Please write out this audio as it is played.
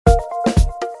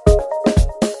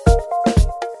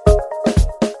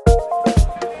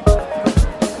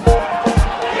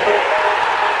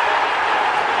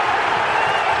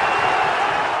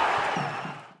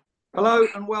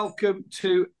welcome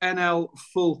to NL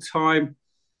Full Time.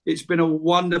 It's been a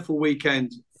wonderful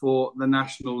weekend for the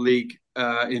National League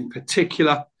in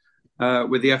particular,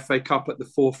 with the FA Cup at the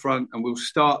forefront, and we'll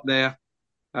start there.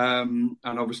 And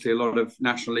obviously a lot of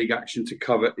National League action to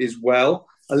cover as well.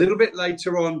 A little bit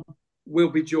later on, we'll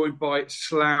be joined by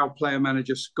Slough player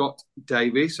manager Scott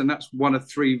Davies, and that's one of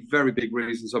three very big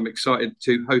reasons I'm excited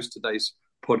to host today's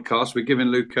podcast. We're giving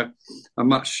Luca a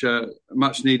much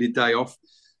needed day off.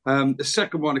 The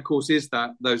second one, of course, is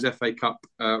those FA Cup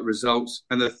results.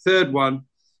 And the third one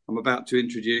I'm about to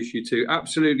introduce you to.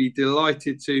 Absolutely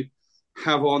delighted to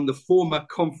have on the former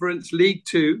Conference, League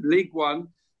Two, League One,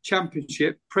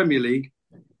 Championship, Premier League,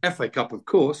 FA Cup, of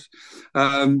course,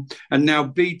 and now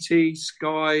BT,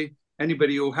 Sky,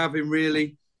 anybody who'll have him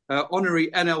really.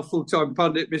 Honorary NL full-time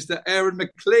pundit, Mr. Aaron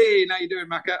McLean. How you doing,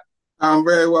 Macca? I'm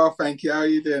very well, thank you. How are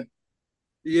you doing?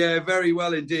 Yeah, very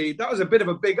well indeed. That was a bit of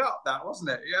a big up, that, wasn't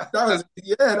it?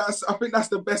 Yeah. I think that's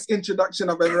the best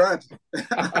introduction I've ever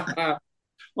had.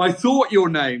 I thought your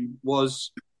name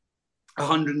was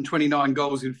 129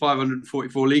 goals in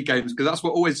 544 league games, because that's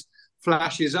what always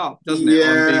flashes up, doesn't it?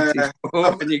 Yeah.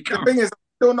 On BT Sport. The thing is, I'm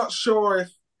still not sure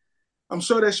I'm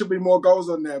sure there should be more goals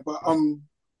on there, but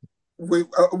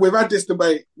we've had this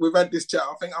debate, we've had this chat.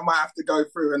 I think I might have to go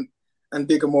through and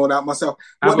dig them all out myself.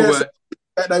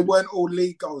 They weren't all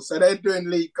league goals, so they're doing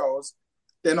league goals.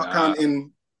 They're not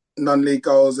counting non-league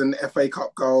goals and FA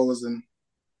Cup goals and.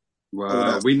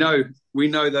 Well, we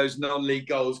know those non-league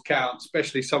goals count,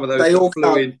 especially some of those that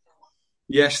flew in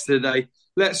yesterday.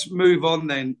 Let's move on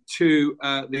then to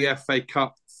the FA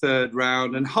Cup third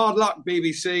round. And hard luck,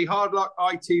 BBC, hard luck,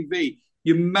 ITV.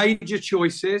 You made your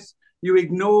choices. You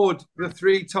ignored the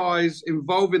three ties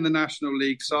involving the National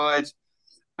League sides,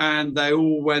 and they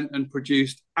all went and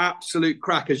produced absolute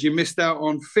crackers. You missed out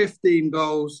on 15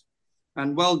 goals,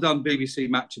 and well done, BBC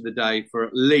Match of the Day, for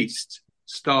at least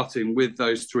starting with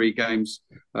those three games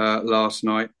last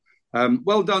night.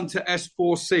 Well done to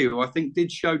S4C, who I think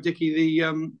did show Dickie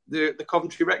the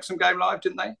Coventry Wrexham game live,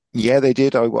 didn't they? Yeah, they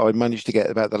did. I managed to get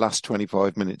about the last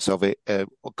 25 minutes of it.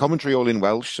 Commentary all in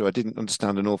Welsh, so I didn't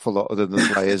understand an awful lot other than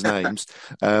the players' names.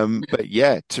 But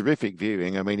yeah, terrific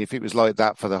viewing. I mean, if it was like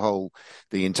that for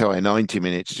the entire 90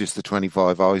 minutes, just the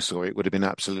 25 I saw, it would have been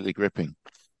absolutely gripping.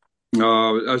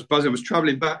 Oh, I was buzzing. I was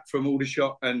travelling back from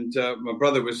Aldershot, and my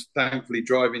brother was thankfully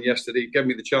driving yesterday. He gave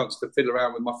me the chance to fiddle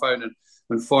around with my phone and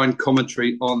find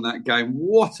commentary on that game.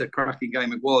 What a cracking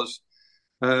game it was.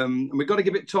 And we've got to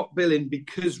give it top billing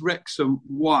because Wrexham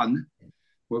won.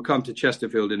 We'll come to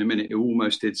Chesterfield in a minute, who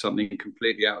almost did something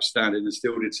completely outstanding and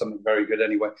still did something very good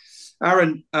anyway.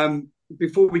 Aaron,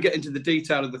 before we get into the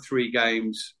detail of the three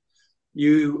games,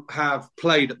 you have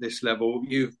played at this level.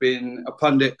 You've been a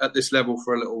pundit at this level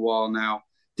for a little while now.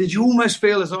 Did you almost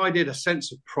feel, as I did, a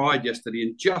sense of pride yesterday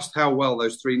in just how well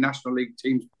those three National League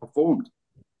teams performed?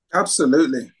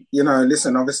 Absolutely.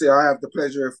 Listen, obviously I have the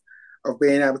pleasure of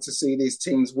being able to see these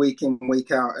teams week in,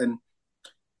 week out, and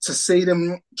to see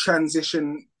them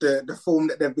transition the form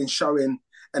that they've been showing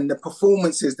and the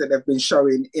performances that they've been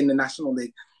showing in the National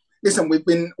League. Listen, we've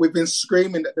been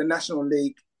screaming that the National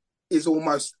League is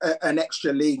almost an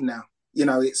extra league now.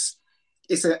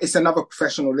 It's another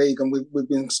professional league, and we've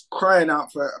been crying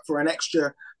out for an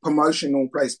extra promotional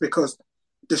place, because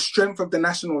the strength of the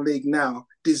National League now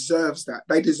deserves that.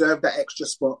 They deserve that extra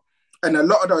spot. And a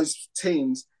lot of those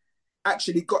teams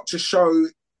actually got to show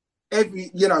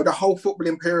the whole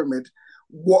footballing pyramid,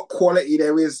 what quality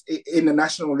there is in the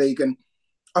National League. And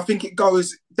I think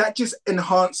that just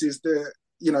enhances the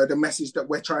message that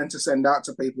we're trying to send out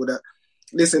to people, that,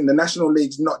 listen, the National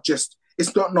League's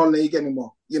it's not non-league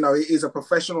anymore. It is a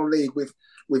professional league with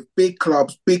big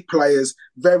clubs, big players,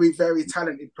 very, very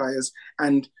talented players.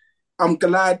 And I'm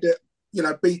glad that,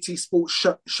 BT Sports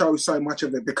shows so much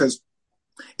of it, because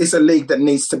it's a league that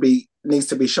needs to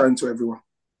be shown to everyone.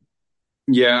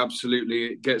 Yeah, absolutely.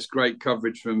 It gets great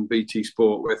coverage from BT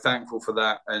Sport. We're thankful for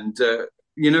that. And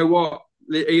you know what?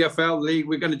 The EFL League,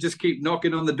 we're going to just keep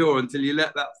knocking on the door until you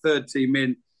let that third team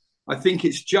in. I think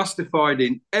it's justified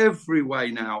in every way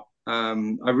now.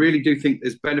 I really do think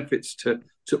there's benefits to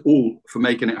all for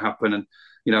making it happen. And,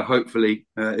 hopefully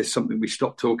it's something we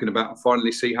stop talking about and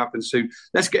finally see happen soon.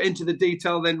 Let's get into the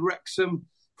detail then. Wrexham,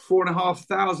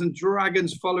 4,500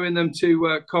 Dragons following them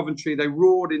to Coventry. They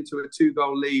roared into a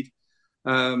 2-goal lead,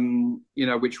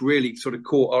 which really sort of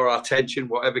caught our attention,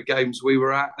 whatever games we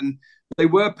were at. And they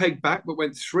were pegged back, but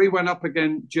went 3-1 up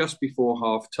again just before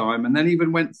half-time, and then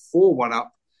even went 4-1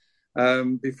 up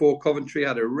before Coventry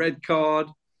had a red card.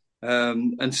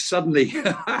 And suddenly,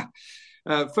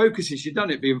 Focus, you've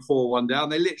done it being 4-1 down.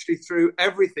 They literally threw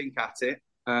everything at it.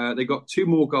 They got 2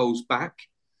 more goals back.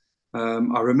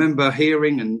 I remember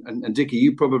hearing, and Dickie,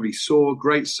 you probably saw, a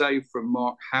great save from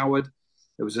Mark Howard.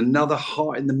 There was another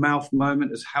heart-in-the-mouth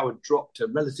moment as Howard dropped a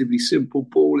relatively simple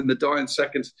ball in the dying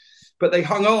seconds. But they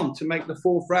hung on to make the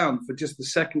fourth round for just the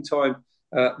second time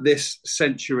this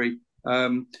century.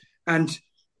 And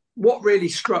what really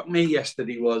struck me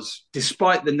yesterday was,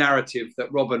 despite the narrative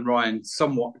that Rob and Ryan,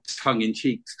 somewhat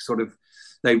tongue-in-cheek, sort of,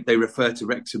 they refer to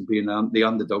Wrexham being the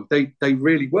underdog. They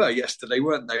really were yesterday,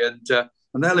 weren't they?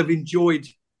 And they'll have enjoyed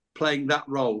playing that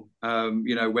role,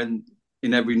 when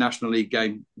in every National League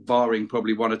game, barring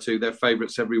probably one or two, their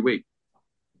favourites every week.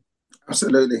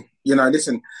 Absolutely.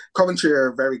 Listen, Coventry are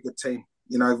a very good team,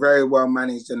 very well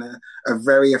managed and a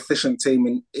very efficient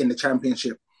team in the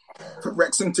Championship. For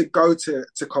Wrexham to go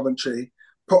to Coventry,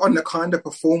 put on the kind of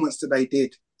performance that they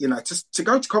did, to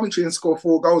go to Coventry and score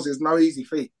 4 goals is no easy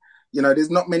feat.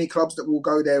 There's not many clubs that will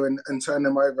go there and turn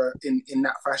them over in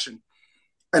that fashion.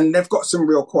 And they've got some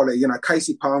real quality.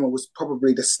 Casey Palmer was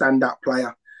probably the standout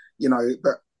player,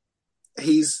 but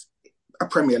he's a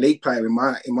Premier League player in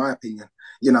my opinion.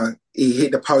 He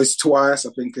hit the post twice. I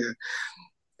think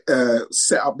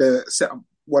set up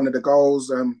one of the goals.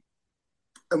 And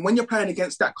when you're playing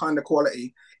against that kind of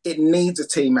quality, it needs a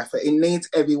team effort. It needs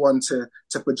everyone to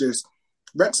produce.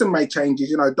 Wrexham made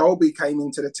changes. Dolby came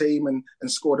into the team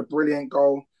and scored a brilliant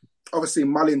goal. Obviously,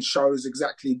 Mullins shows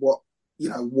exactly what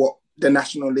the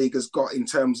National League has got in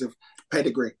terms of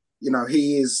pedigree.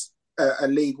 He is a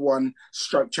League One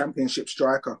 / Championship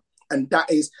striker. And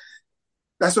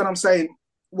that's what I'm saying.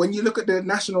 When you look at the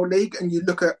National League and you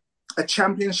look at a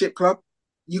Championship club,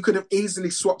 you could have easily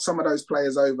swapped some of those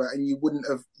players over and you wouldn't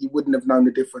have known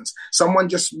the difference. Someone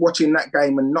just watching that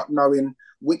game and not knowing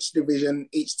which division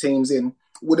each team's in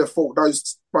would have thought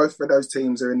both of those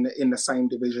teams are in the same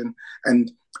division,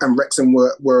 and Wrexham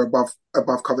were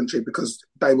above Coventry because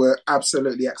they were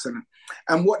absolutely excellent.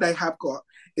 And what they have got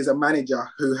is a manager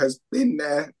who has been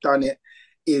there, done it.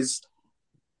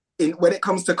 When it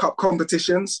comes to cup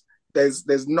competitions,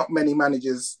 there's not many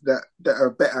managers that are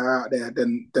better out there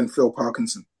than Phil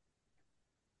Parkinson.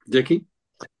 Dickie?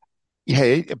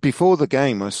 Yeah, before the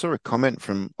game, I saw a comment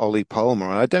from Ollie Palmer,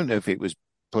 and I don't know if it was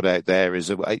put out there as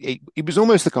it was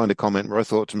almost the kind of comment where I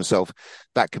thought to myself,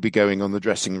 that could be going on the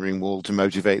dressing room wall to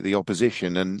motivate the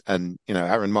opposition. And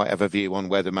Aaron might have a view on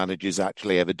whether managers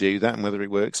actually ever do that and whether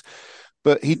it works.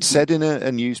 But he'd said in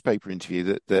a newspaper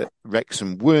interview that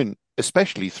Wrexham weren't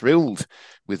especially thrilled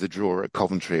with the draw at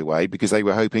Coventry away because they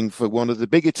were hoping for one of the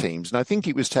bigger teams. And I think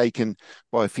it was taken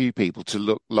by a few people to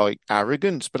look like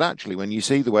arrogance. But actually, when you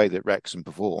see the way that Wrexham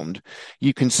performed,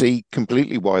 you can see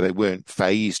completely why they weren't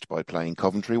fazed by playing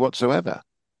Coventry whatsoever.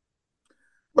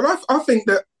 Well, I think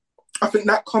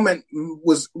that comment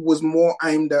was more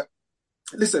aimed at,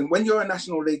 listen, when you're a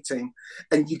National League team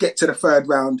and you get to the third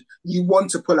round, you want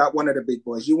to pull out one of the big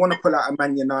boys. You want to pull out a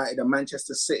Man United, a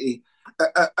Manchester City,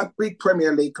 a big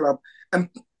Premier League club, and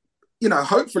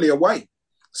hopefully away,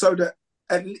 so that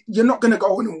you're not going to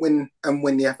go on and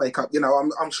win the FA Cup.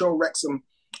 I'm sure Wrexham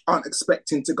aren't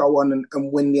expecting to go on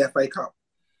and win the FA Cup,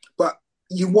 but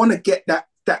you want to get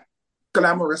that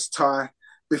glamorous tie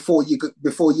before you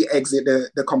exit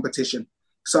the competition.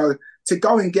 So to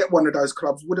go and get one of those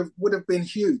clubs would have been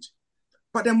huge.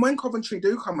 But then when Coventry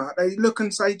do come out, they look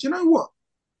and say, do you know what?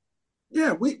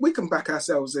 Yeah, we can back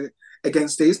ourselves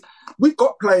against these. We've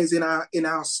got players in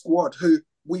our squad who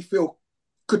we feel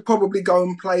could probably go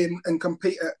and play and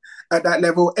compete at that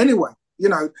level anyway.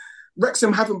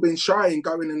 Wrexham haven't been shy in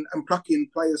going and plucking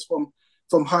players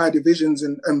from higher divisions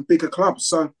and bigger clubs.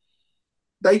 So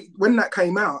when that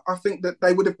came out, I think that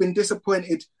they would have been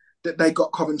disappointed that they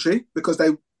got Coventry, because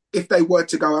if they were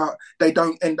to go out, they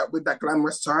don't end up with that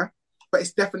glamorous tie. But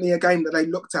it's definitely a game that they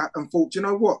looked at and thought, you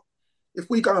know what? If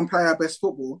we go and play our best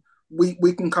football,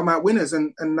 we can come out winners,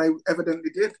 and they evidently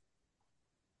did.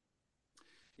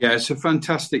 Yeah, it's a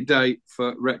fantastic day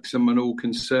for Wrexham and all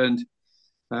concerned.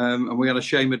 And we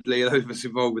unashamedly, those of us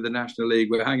involved with the National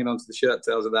League, we're hanging on to the shirt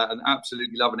tails of that and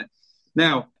absolutely loving it.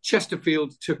 Now,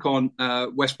 Chesterfield took on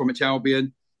West Bromwich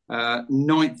Albion,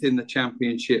 9th in the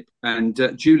Championship, and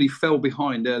Julie fell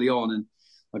behind early on. And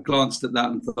I glanced at that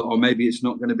and thought, oh, maybe it's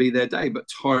not going to be their day. But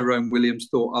Tyrone Williams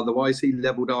thought otherwise. He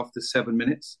levelled after 7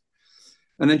 minutes.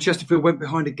 And then Chesterfield went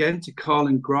behind again to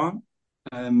Carlin Grant.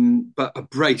 But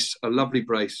a lovely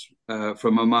brace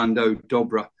from Armando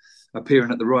Dobra,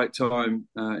 appearing at the right time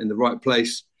in the right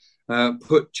place,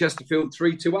 put Chesterfield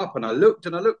 3-2 up. And I looked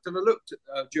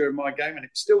during my game, and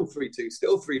it's still 3-2,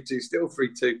 still 3-2, still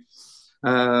 3-2.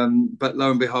 But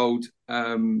lo and behold,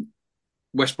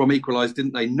 West Brom equalised,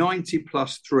 didn't they?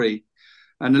 90+3.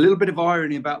 And a little bit of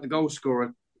irony about the goal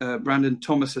scorer, Brandon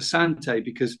Thomas Asante,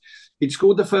 because he'd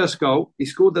scored the first goal, he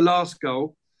scored the last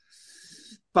goal,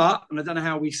 but, and I don't know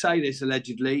how we say this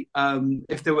allegedly,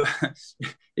 if there were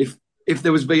if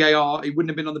there was VAR, he wouldn't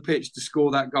have been on the pitch to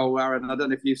score that goal, Aaron. I don't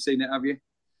know if you've seen it, have you?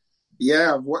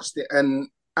 Yeah, I've watched it, and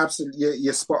absolutely,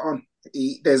 you're spot on.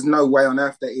 There's no way on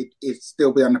earth that he'd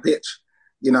still be on the pitch.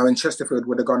 And Chesterfield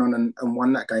would have gone on and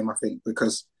won that game, I think,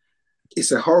 because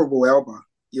it's a horrible elbow.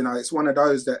 It's one of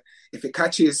those that if it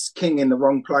catches King in the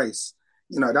wrong place,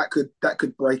 that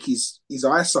could break his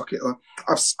eye socket. Or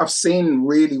I've seen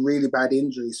really, really bad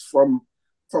injuries from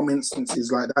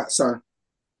instances like that. So,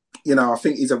 I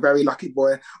think he's a very lucky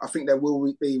boy. I think there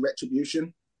will be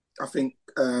retribution. I think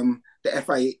the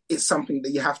FA is something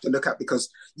that you have to look at, because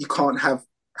you can't have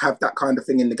that kind of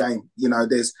thing in the game.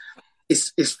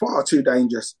 It's far too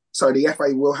dangerous. So the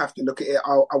FA will have to look at it.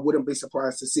 I wouldn't be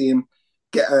surprised to see him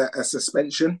get a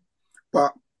suspension.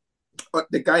 But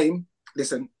the game,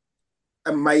 listen,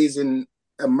 amazing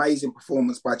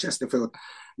performance by Chesterfield.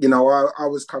 I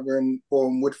was covering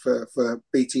Bournemouth for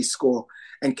BT Score,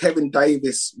 and Kevin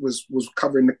Davis was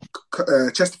covering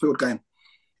the Chesterfield game,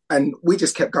 and we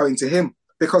just kept going to him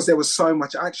because there was so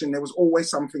much action. There was always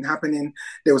something happening.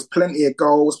 There was plenty of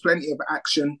goals, plenty of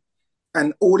action,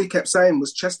 and all he kept saying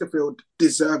was Chesterfield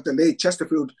deserved the lead.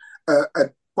 Chesterfield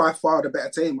are by far the better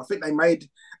team. I think they made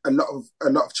a lot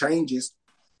of changes,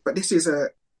 but this is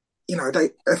they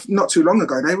not too long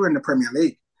ago they were in the Premier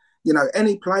League.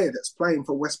 Any player that's playing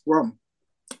for West Brom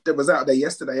that was out there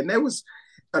yesterday, and there was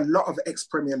a lot of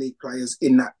ex-Premier League players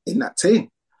in that team,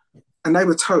 and they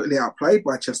were totally outplayed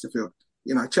by Chesterfield.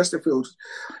 Chesterfield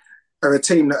are a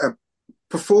team that are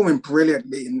performing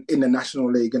brilliantly in the National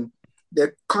League, and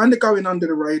they're kind of going under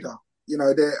the radar.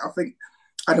 I think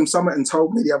Adam Summerton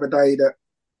told me the other day that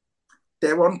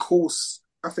they're on course.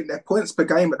 I think their points per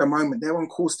game at the moment, they're on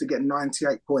course to get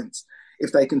 98 points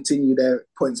if they continue their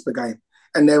points per game,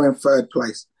 and they're in third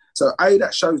place. So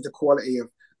that shows the quality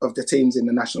of the teams in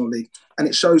the National League, and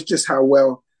it shows just how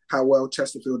well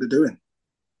Chesterfield are doing.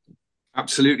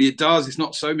 Absolutely, it does. It's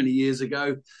not so many years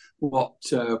ago,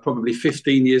 probably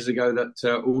 15 years ago,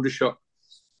 that Aldershot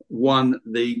won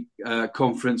the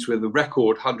conference with a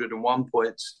record 101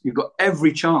 points. You've got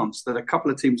every chance that a couple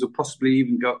of teams will possibly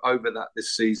even go over that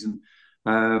this season.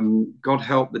 God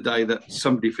help the day that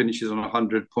somebody finishes on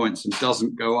 100 points and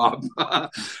doesn't go up.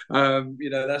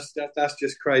 That's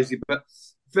just crazy. But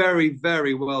very,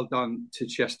 very well done to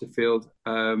Chesterfield,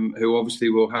 who obviously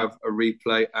will have a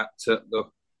replay at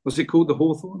what's it called? The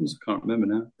Hawthorns? I can't remember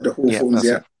now. The Hawthorns,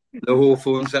 yeah. The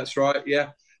Hawthorns, that's right,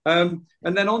 yeah. And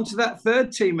then on to that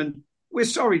third team. And we're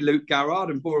sorry, Luke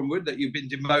Garrard and Boreham Wood, that you've been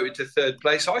demoted to third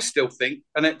place. I still think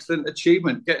an excellent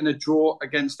achievement, getting a draw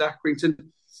against Accrington.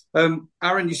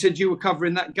 Aaron, you said you were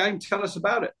covering that game. Tell us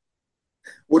about it.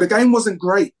 Well, the game wasn't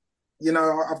great.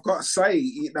 I've got to say,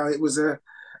 it was a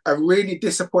really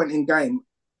disappointing game.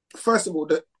 First of all,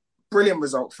 the brilliant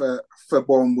result for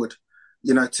Boreham Wood,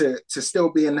 to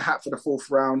still be in the hat for the fourth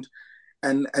round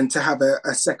and to have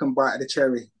a second bite of the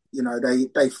cherry.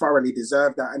 They thoroughly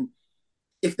deserved that. And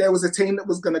if there was a team that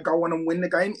was going to go on and win the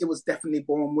game, it was definitely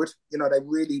Boreham Wood. They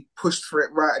really pushed for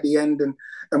it right at the end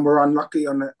and were unlucky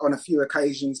on a few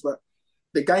occasions. But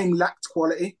the game lacked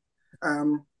quality.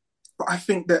 But I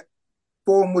think that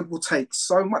Boreham Wood will take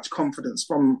so much confidence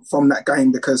from that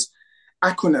game, because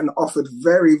Accrington offered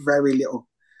very, very little.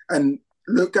 And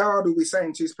Luke Garrard will be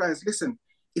saying to his players, listen,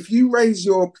 if you raise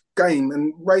your game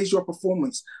and raise your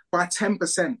performance by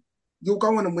 10%, you'll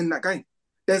go on and win that game.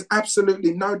 There's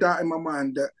absolutely no doubt in my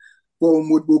mind that Boreham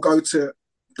Wood will go to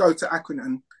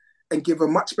Accrington and give a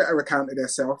much better account of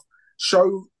themselves,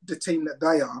 show the team that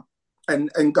they are,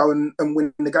 and go and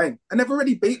win the game. And they've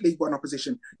already beat League One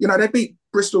opposition. They beat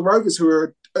Bristol Rovers, who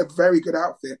are a very good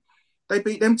outfit. They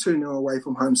beat them 2-0 away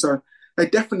from home. So they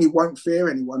definitely won't fear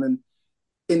anyone. And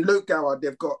in Luke Garrard,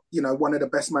 they've got, one of the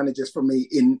best managers for me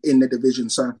in the division.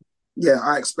 So, yeah,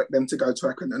 I expect them to go to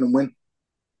Accrington and win.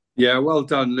 Yeah, well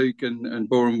done, Luke and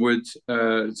Boreham Wood,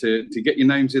 to get your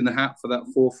names in the hat for that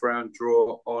fourth round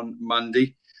draw on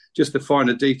Monday. Just a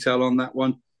finer detail on that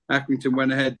one. Accrington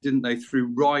went ahead, didn't they,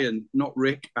 through Ryan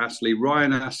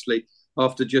Astley,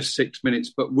 after just 6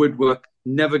 minutes. But Wood were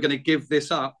never going to give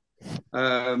this up.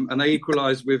 And they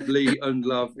equalised with Lee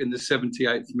Undlove in the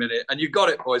 78th minute. And you got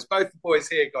it, boys. Both the boys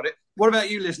here got it. What about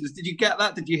you, listeners? Did you get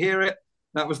that? Did you hear it?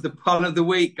 That was the pun of the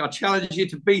week. I challenge you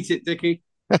to beat it, Dickie.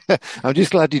 I'm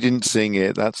just glad you didn't sing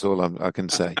it. That's all I can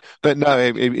say. But no,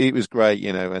 it was great,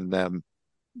 And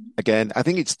again, I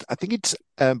think it's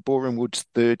Boreham Wood's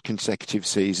third consecutive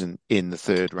season in the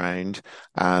third round,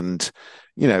 and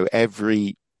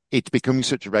every it's becoming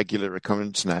such a regular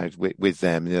occurrence now with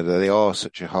them. They are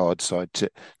such a hard side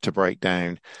to break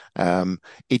down.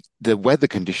 The weather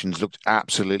conditions looked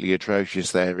absolutely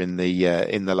atrocious there in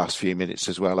the last few minutes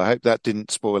as well. I hope that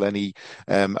didn't spoil any.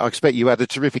 I expect you had a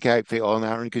terrific outfit on,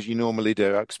 Aaron, because you normally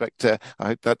do. I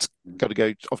hope that's got to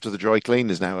go off to the dry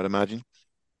cleaners now, I'd imagine.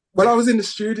 Well, I was in the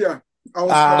studio. I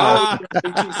was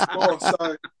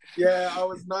so yeah, I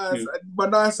was nice. My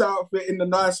nice outfit in the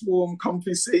nice, warm,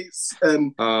 comfy seats,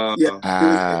 and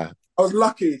I was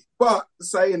lucky. But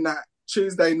saying that,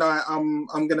 Tuesday night I'm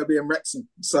going to be in Wrexham,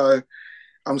 so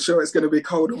I'm sure it's going to be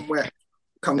cold and wet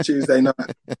come Tuesday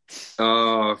night.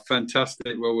 Oh,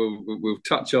 fantastic! Well, we'll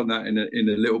touch on that in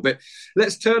a little bit.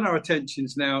 Let's turn our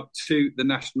attentions now to the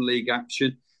National League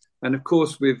action, and of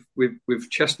course with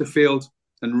Chesterfield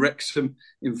and Wrexham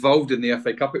involved in the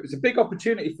FA Cup. It was a big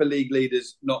opportunity for league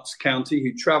leaders Notts County,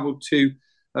 who travelled to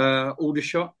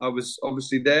Aldershot. I was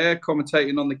obviously there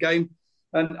commentating on the game.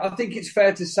 And I think it's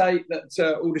fair to say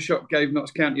that Aldershot gave Notts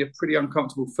County a pretty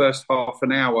uncomfortable first half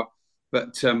an hour.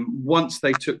 But once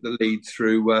they took the lead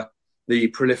through the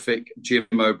prolific Jim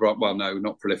O'Brien, well, no,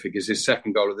 not prolific, is his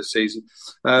second goal of the season.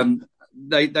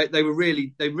 They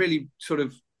really sort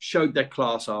of showed their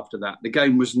class after that. The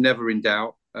game was never in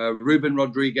doubt. Ruben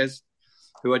Rodriguez,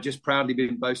 who I'd just proudly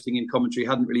been boasting in commentary,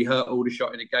 hadn't really hurt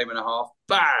Aldershot in a game and a half.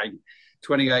 Bang!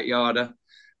 28-yarder.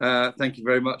 Thank you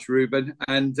very much, Ruben.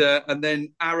 And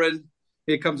then Aaron,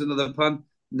 here comes another pun,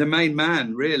 the main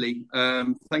man, really.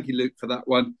 Thank you, Luke, for that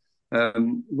one.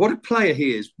 What a player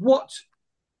he is.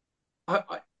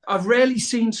 I've rarely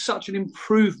seen such an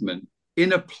improvement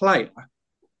in a player.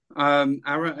 Aaron,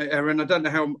 I don't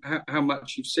know how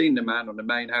much you've seen the man on the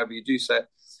main, however you do say it.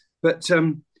 But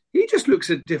he just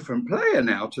looks a different player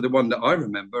now to the one that I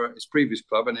remember at his previous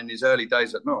club and in his early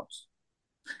days at Notts.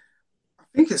 I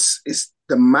think it's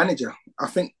the manager. I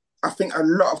think a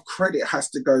lot of credit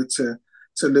has to go to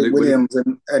Luke Williams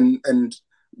and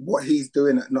what he's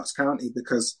doing at Notts County,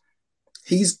 because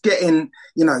he's getting,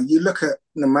 you look at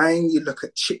Nemain, you look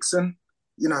at Chickson,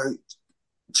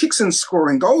 Chickson's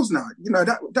scoring goals now.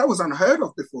 That was unheard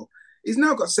of before. He's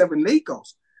now got 7 league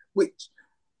goals, which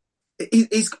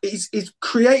he's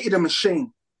created a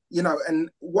machine, and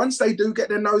once they do get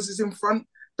their noses in front,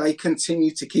 they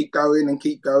continue to keep going and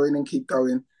keep going and keep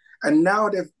going. And now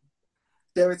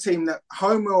they're a team that,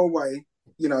 home or away,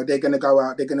 they're going to go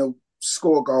out, they're going to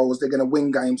score goals, they're going to win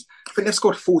games. I think they've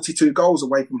scored 42 goals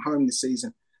away from home this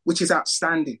season, which is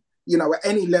outstanding. At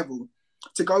any level,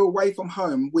 to go away from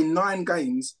home, win 9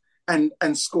 games and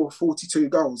score 42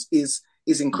 goals is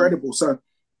incredible. So,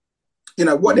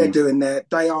 what they're doing there,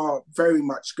 they are very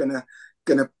much gonna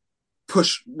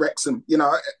push Wrexham.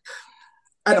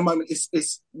 At the moment,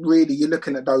 it's really, you're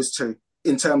looking at those two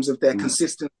in terms of their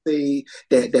consistency,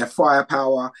 their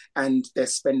firepower, and their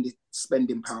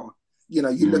spending power.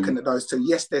 You're looking at those two.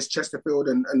 Yes, there's Chesterfield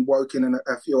and Woking and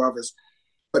a few others,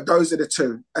 but those are the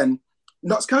two. And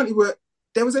Notts County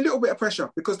there was a little bit of pressure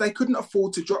because they couldn't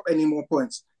afford to drop any more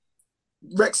points.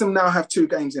 Wrexham now have 2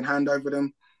 games in hand over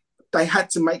them. They had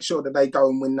to make sure that they go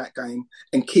and win that game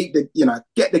and keep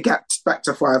get the gap back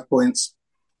to 5 points.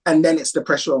 And then it's the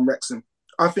pressure on Wrexham.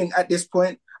 I think at this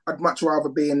point, I'd much rather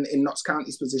be in Notts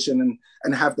County's position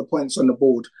and have the points on the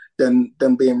board than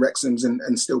be in Wrexham's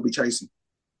and still be chasing.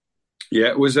 Yeah,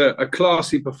 it was a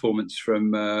classy performance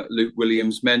from Luke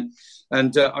Williams' men.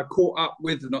 And I caught up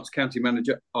with the Notts County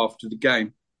manager after the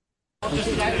game.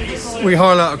 We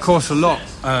highlight, of course, a lot,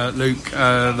 Luke,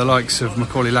 the likes of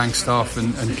Macaulay Langstaff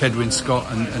and Kedwin Scott,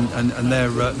 and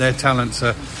their talents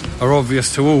are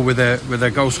obvious to all with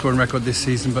their goal scoring record this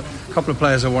season. But a couple of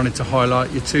players I wanted to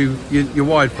highlight: your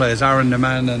wide players, Aaron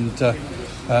Nemain and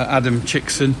Adam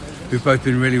Chickson, who've both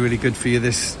been really, really good for you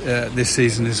this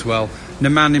season as well.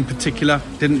 Nemain in particular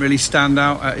didn't really stand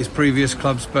out at his previous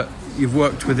clubs, but you've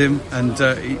worked with him, and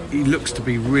he looks to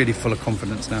be really full of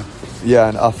confidence now. Yeah,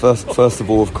 and first of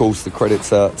all, of course, the credit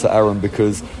to Aaron,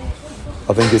 because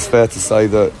I think it's fair to say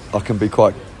that I can be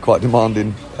quite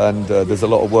demanding, and there's a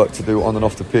lot of work to do on and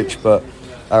off the pitch, but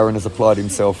Aaron has applied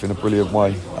himself in a brilliant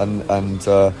way, and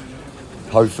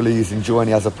hopefully he's enjoying.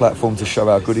 He has a platform to show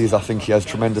how good he is. I think he has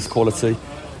tremendous quality.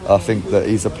 I think that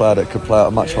he's a player that could play at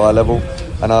a much higher level,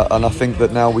 and I think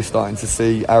that now we're starting to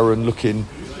see Aaron looking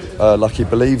like he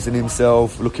believes in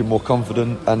himself, looking more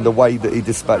confident, and the way that he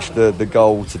dispatched the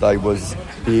goal today was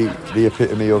the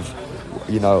epitome of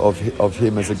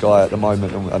him as a guy at the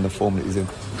moment and the form that he's in.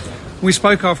 We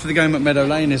spoke after the game at Meadow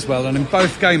Lane as well, and in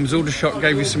both games Aldershot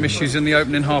gave you some issues in the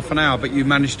opening half an hour, but you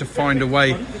managed to find a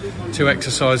way to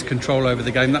exercise control over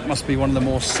the game. That must be one of the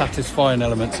more satisfying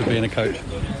elements of being a coach.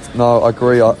 No, I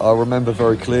agree. I remember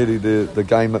very clearly the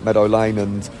game at Meadow Lane,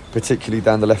 and particularly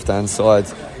down the left-hand side.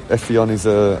 Effiong is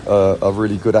a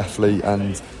really good athlete,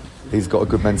 and he's got a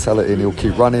good mentality, and he'll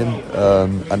keep running.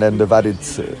 And then they've added,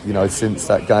 since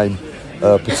that game,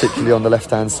 particularly on the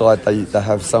left-hand side, they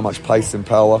have so much pace and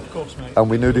power, and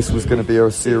we knew this was going to be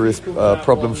a serious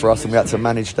problem for us, and we had to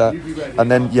manage that. And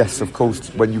then, yes, of course,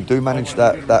 when you do manage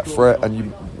that threat,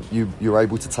 and you're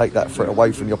able to take that threat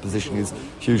away from the opposition, is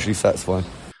hugely satisfying.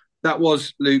 That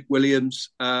was Luke Williams,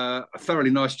 a thoroughly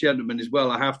nice gentleman as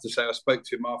well, I have to say. I spoke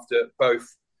to him after both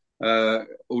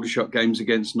Aldershot games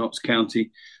against Notts County.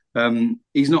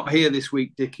 He's not here this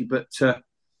week, Dickie, but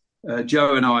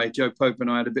Joe Pope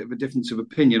and I had a bit of a difference of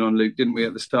opinion on Luke, didn't we,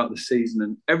 at the start of the season?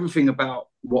 And everything about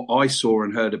what I saw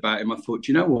and heard about him, I thought,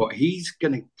 you know what, he's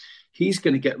going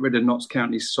to get rid of Notts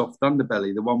County's soft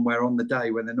underbelly, the one where on the day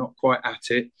when they're not quite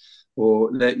at it,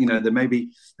 or they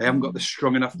haven't got the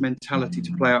strong enough mentality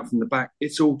to play out from the back.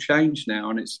 It's all changed now,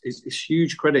 and it's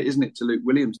huge credit, isn't it, to Luke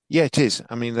Williams? Yeah, it is.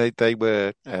 I mean, they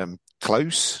were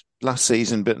close last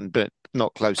season, but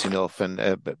not close enough, and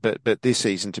but this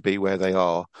season to be where they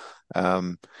are,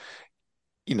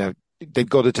 they've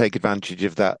got to take advantage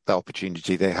of that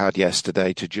opportunity they had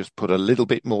yesterday to just put a little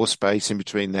bit more space in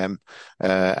between them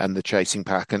and the chasing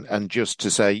pack, and just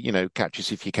to say, catch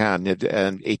us if you can.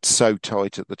 And it's so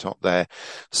tight at the top there.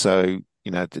 So,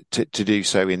 to do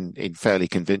so in fairly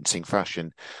convincing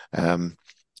fashion,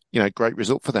 great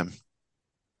result for them.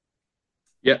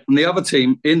 Yeah, and the other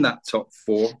team in that top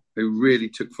four who really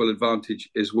took full advantage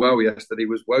as well yesterday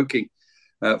was Woking.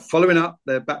 Following up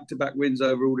their back-to-back wins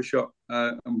over Aldershot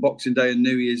on Boxing Day and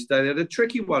New Year's Day. They had a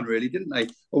tricky one, really, didn't they?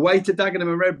 Away to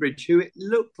Dagenham and Redbridge, who it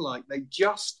looked like they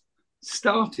just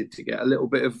started to get a little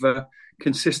bit of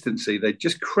consistency. They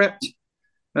just crept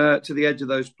to the edge of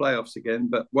those playoffs again.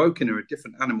 But Woking are a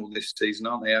different animal this season,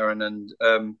 aren't they, Aaron? And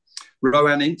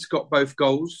Rowan Ince got both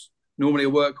goals. Normally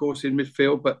a workhorse in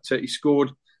midfield, but he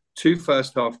scored 2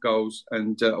 first-half goals,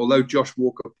 and although Josh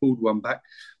Walker pulled one back,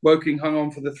 Woking hung on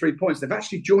for the 3 points. They've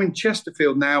actually joined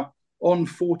Chesterfield now on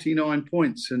 49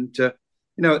 points, and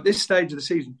at this stage of the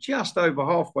season, just over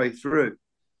halfway through,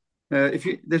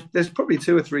 there's probably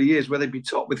 2 or 3 years where they'd be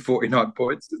top with 49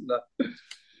 points, isn't there?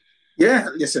 Yeah,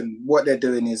 listen, what they're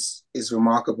doing is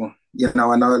remarkable. I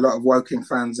know a lot of Woking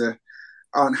fans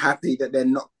aren't happy that they're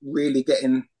not really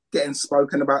getting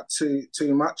spoken about too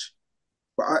much.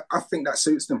 But I think that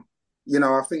suits them.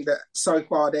 I think that so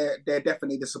far they're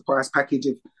definitely the surprise package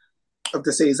of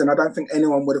the season. I don't think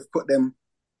anyone would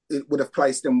have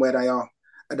placed them where they are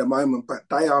at the moment, but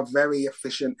they are very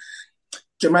efficient.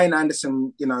 Jermaine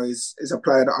Anderson, is a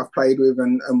player that I've played with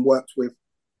and worked with,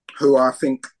 who I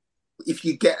think if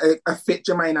you get a fit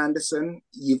Jermaine Anderson,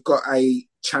 you've got a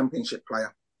championship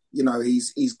player.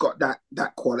 He's got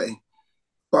that quality.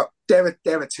 But they're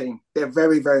a team. They're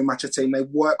very, very much a team. They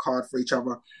work hard for each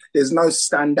other. There's no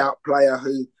standout player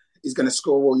who is going to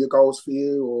score all your goals for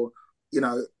you, or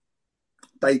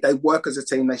they work as a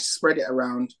team. They spread it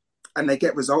around, and they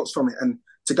get results from it. And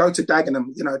to go to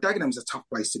Dagenham, Dagenham's a tough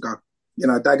place to go.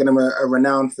 Dagenham are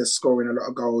renowned for scoring a lot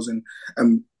of goals,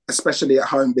 and especially at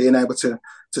home, being able to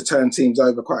turn teams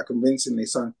over quite convincingly.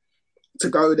 So to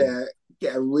go there,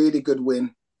 get a really good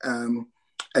win.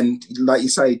 And like you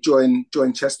say, join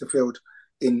Chesterfield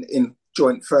in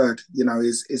joint third,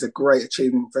 is a great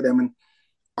achievement for them. And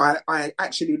I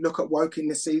actually look at Woking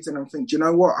this season and think, do you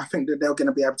know what? I think that they're going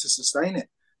to be able to sustain it.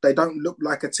 They don't look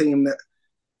like a team that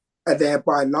are there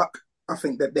by luck. I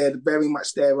think that they're very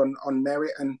much there on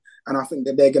merit, and I think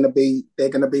that they're going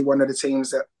to be one of the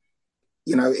teams that,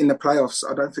 in the playoffs,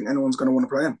 I don't think anyone's going to want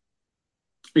to play them.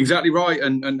 Exactly right,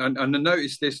 and I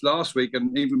noticed this last week,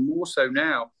 and even more so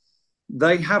now.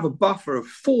 They have a buffer of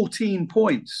 14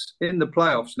 points in the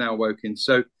playoffs now, Woking.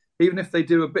 So even if they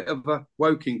do a bit of a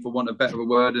Woking, for want of a better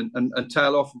word, and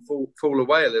tail off and fall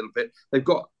away a little bit, they've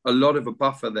got a lot of a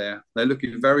buffer there. They're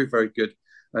looking very, very good.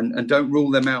 And don't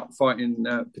rule them out fighting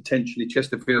potentially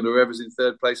Chesterfield or whoever's in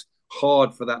third place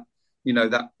hard for that,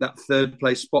 that third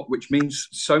place spot, which means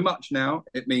so much now.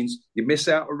 It means you miss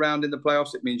out a round in the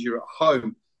playoffs. It means you're at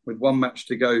home with one match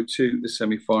to go to the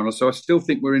semi-final. So I still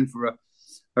think we're in for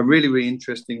a really, really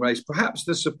interesting race. Perhaps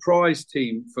the surprise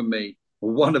team for me,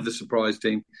 or one of the surprise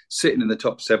team sitting in the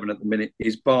top 7 at the minute,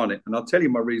 is Barnet. And I'll tell you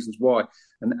my reasons why.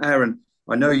 And Aaron,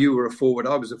 I know you were a forward.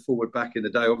 I was a forward back in the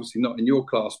day, obviously not in your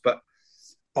class, but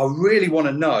I really want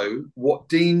to know what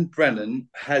Dean Brennan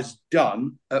has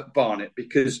done at Barnet,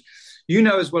 because you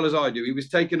know as well as I do, he was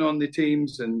taking on the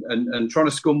teams and trying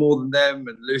to score more than them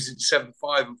and losing 7-5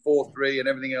 and 4-3 and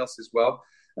everything else as well.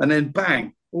 And then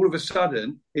bang, all of a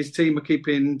sudden, his team are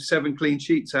keeping 7 clean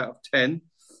sheets out of 10,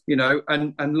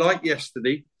 and like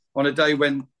yesterday, on a day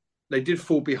when they did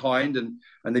fall behind and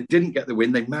they didn't get the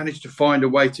win, they managed to find a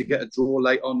way to get a draw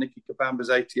late on Nicky Kabamba's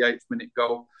 88th minute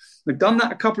goal. They've done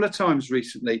that a couple of times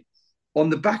recently on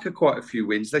the back of quite a few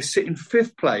wins. They sit in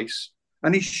 5th place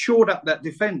and he's shored up that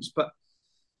defence. But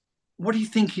what do you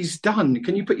think he's done?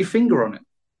 Can you put your finger on it?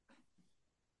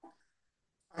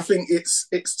 I think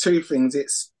it's two things.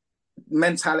 It's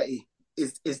mentality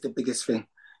is the biggest thing.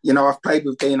 I've played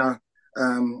with Dino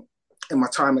in my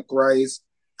time at Grays.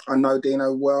 I know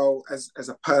Dino well as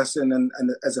a person and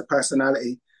as a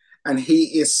personality, and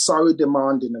he is so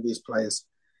demanding of his players.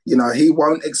 He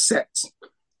won't accept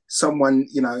someone,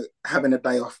 having a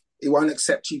day off. He won't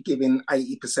accept you giving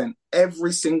 80%.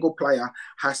 Every single player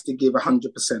has to give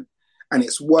 100%. And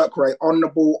it's work rate on the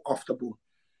ball, off the ball.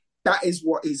 That is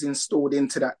what he's installed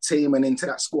into that team and into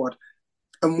that squad.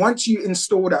 And once you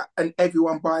install that and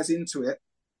everyone buys into it,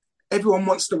 everyone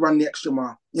wants to run the extra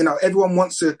mile. Everyone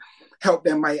wants to help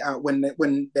their mate out when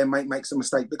their mate makes a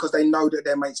mistake, because they know that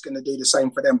their mate's going to do the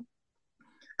same for them.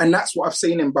 And that's what I've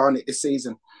seen in Barnet this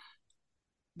season.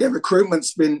 Their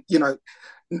recruitment's been,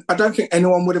 I don't think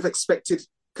anyone would have expected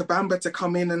Kabamba to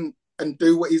come in and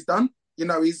do what he's done.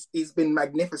 He's been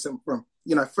magnificent from,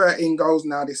 13 goals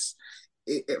now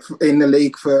in the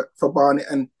league for Barnet,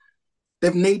 and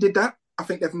they've needed that. I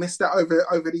think they've missed that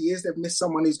over the years. They've missed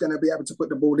someone who's going to be able to put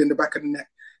the ball in the back of the net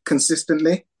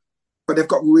consistently. But they've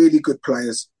got really good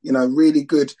players, really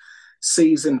good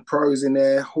seasoned pros in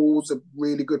there. Hall's a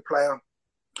really good player.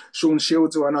 Sean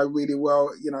Shields, who I know really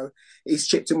well, he's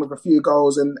chipped in with a few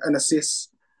goals and assists.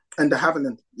 And de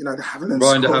Havilland, de Havilland.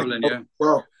 Brian de Havilland, yeah.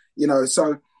 Well,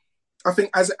 so I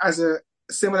think as a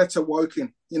similar to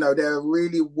Woking, they're a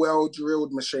really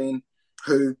well-drilled machine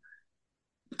who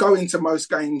go into most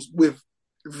games with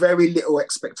very little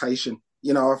expectation.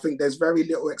 I think there's very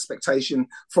little expectation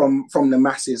from the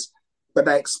masses, but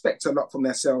they expect a lot from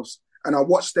themselves. And I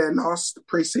watched their last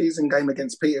pre-season game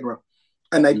against Peterborough,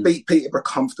 and they beat Peterborough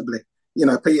comfortably.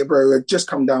 Peterborough had just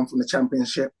come down from the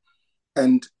Championship.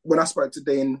 And when I spoke to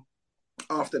Dean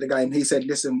after the game, he said,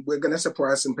 listen, we're going to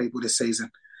surprise some people this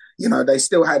season. They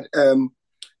still had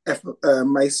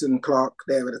Mason Clark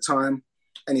there at the time.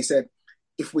 And he said,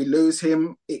 if we lose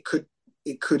him, it could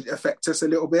affect us a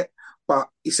little bit. But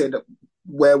he said,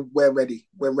 we're ready.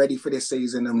 We're ready for this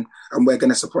season, and we're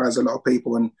going to surprise a lot of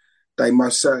people. And they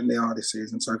most certainly are this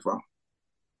season so far.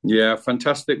 Yeah,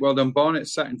 fantastic. Well done. Barnet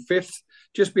sat in 5th.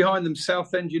 Just behind them,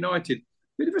 Southend United.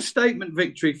 Bit of a statement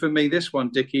victory for me, this one,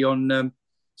 Dickie, on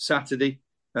Saturday.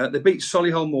 They beat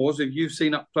Solihull Moors, who you've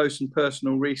seen up close and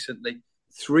personal recently.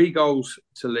 3 goals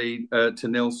to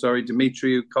nil.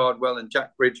 Demetriou, Cardwell and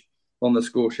Jack Bridge on the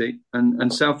score sheet.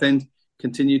 And Southend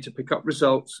continue to pick up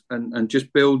results and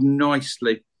just build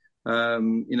nicely,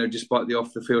 despite the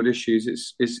off-the-field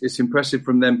issues. It's impressive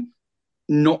from them.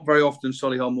 Not very often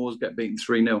Solihull Moors get beaten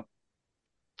 3-0.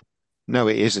 No,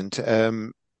 it isn't.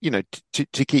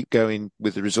 To keep going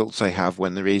with the results they have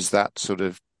when there is that sort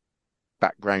of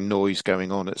background noise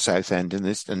going on at Southend,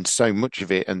 and so much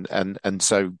of it and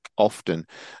so often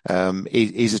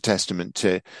is a testament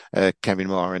to Kevin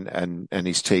Marr and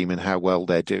his team and how well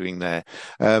they're doing there.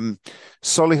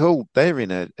 Solihull, they're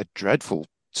in a dreadful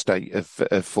state of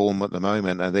form at the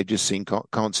moment, and they just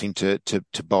can't seem to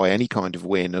buy any kind of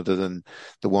win other than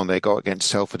the one they got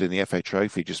against Telford in the FA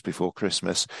Trophy just before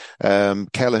Christmas.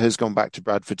 Keller has gone back to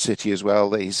Bradford City as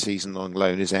well. His season-long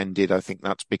loan has ended. I think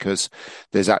that's because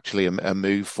there's actually a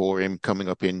move for him coming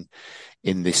up in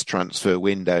this transfer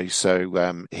window.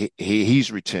 So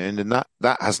he's returned, and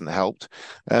that hasn't helped.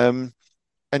 And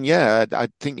yeah, I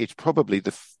think it's probably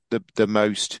the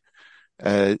most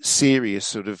serious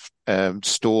sort of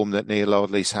storm that Neil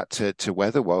Ardley's had to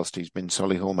weather whilst he's been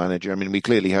Solihull manager. I mean, we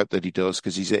clearly hope that he does,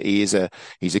 because he's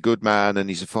a good man and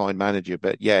he's a fine manager.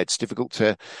 But yeah, it's difficult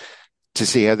to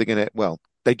see how they're going to. Well,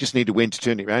 they just need a win to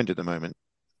turn it around at the moment.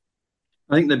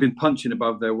 I think they've been punching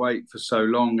above their weight for so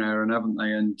long, Aaron, haven't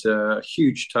they? And a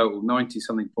huge total,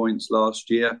 90-something points last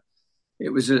year.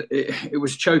 It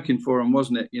was choking for them,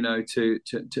 wasn't it?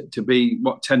 To be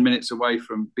 10 minutes away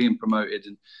from being promoted,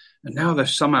 and now they've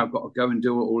somehow got to go and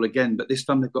do it all again. But this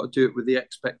time they've got to do it with the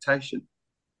expectation.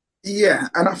 Yeah,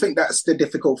 and I think that's the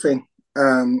difficult thing.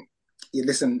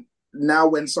 Listen, now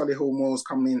when Solihull Moors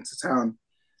come into town,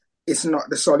 it's not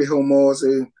the Solihull Moors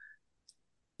who,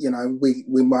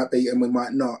 we might beat and we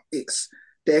might not. It's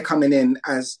they're coming in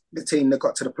as the team that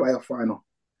got to the playoff final.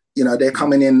 You know, they're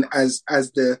coming in as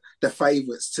the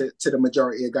favourites to the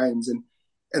majority of games.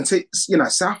 And to, you know,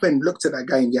 Southend looked at that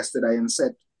game yesterday and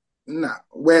said, "Nah,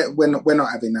 we're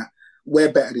not having that.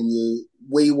 We're better than you.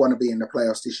 We want to be in the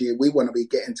playoffs this year. We want to be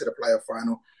getting to the playoff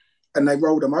final." And they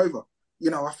rolled them over.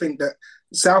 You know, I think that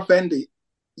Southend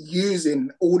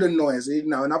using all the noise, you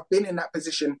know, and I've been in that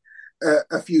position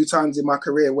a few times in my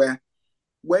career where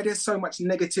there's so much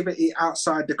negativity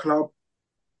outside the club,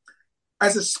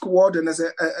 as a squad and as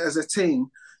a team,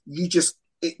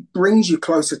 it brings you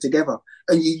closer together,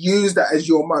 and you use that as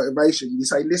your motivation. You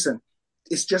say, listen,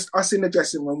 it's just us in the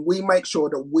dressing room. We make sure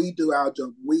that we do our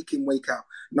job week in, week out.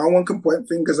 No one can point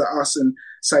fingers at us and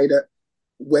say that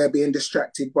we're being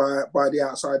distracted by the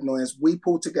outside noise. We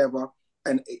pull together,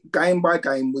 and game by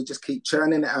game, we just keep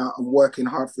churning it out and working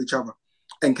hard for each other.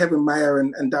 And Kevin Mayer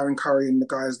and Darren Curry and the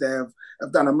guys there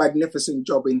have done a magnificent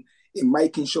job in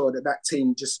making sure that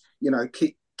team just, you know,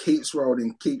 keeps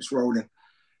rolling.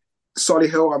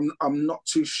 Solihull, I'm not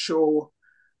too sure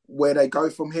where they go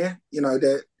from here. You know,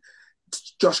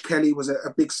 Josh Kelly was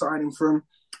a big signing for him,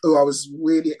 who I was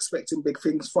really expecting big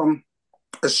things from.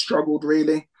 Has struggled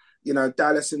really. You know,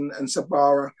 Dallas and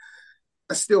Sabara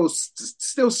are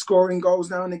still scoring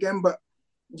goals now and again, but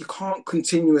you can't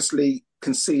continuously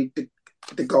concede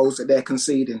the goals that they're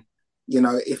conceding. You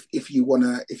know, if you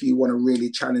wanna really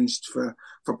challenge for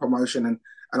promotion, and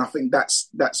I think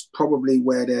that's probably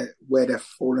where they're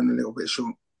falling a little bit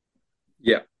short.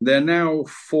 Yeah, they're now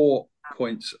 4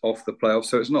 points off the playoffs,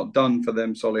 so it's not done for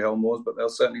them, Solihull Moors, but they'll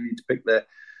certainly need to pick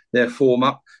their form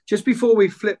up. Just before we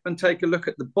flip and take a look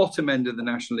at the bottom end of the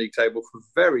National League table, for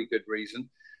very good reason,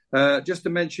 just to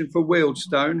mention for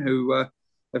Wealdstone, who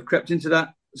have crept into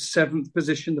that 7th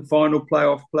position, the final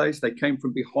playoff place. They came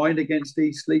from behind against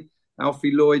Eastleigh.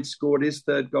 Alfie Lloyd scored his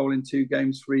 3rd goal in 2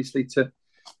 games for Eastleigh to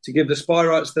give the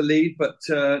Spyrites the lead, but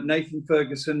Nathan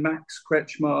Ferguson, Max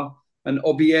Kretschmar and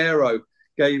Obiero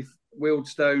gave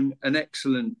Wealdstone an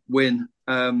excellent win.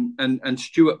 And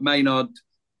Stuart Maynard,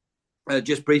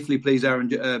 just briefly please,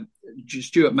 Aaron,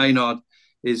 Stuart Maynard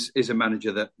is a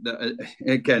manager that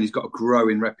again, he's got a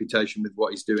growing reputation with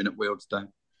what he's doing at Wealdstone.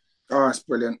 Oh, that's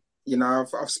brilliant. You know,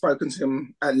 I've spoken to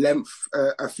him at length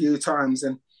a few times,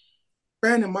 and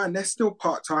bearing in mind, they're still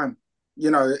part-time. You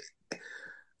know,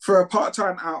 for a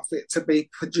part-time outfit to be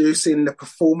producing the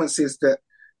performances that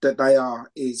they are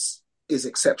is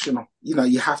exceptional. You know,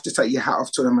 you have to take your hat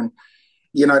off to them. And,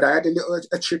 you know, they had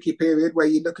a tricky period where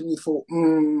you look and you thought,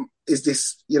 is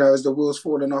this, you know, is the wheels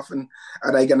falling off and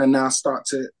are they going to now start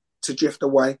to drift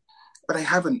away? But they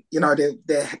haven't. You know,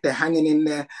 they're hanging in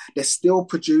there. They're still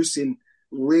producing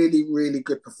really, really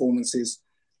good performances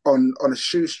on a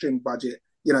shoestring budget.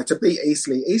 You know, to beat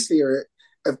Eastleigh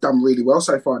have done really well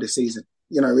so far this season.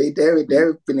 You know,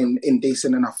 they've been in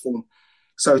decent enough form.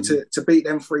 So to beat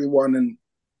them 3-1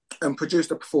 and produce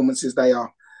the performances they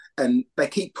are, and they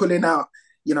keep pulling out,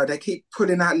 you know,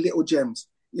 little gems.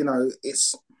 You know,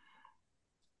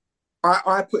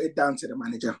 I put it down to the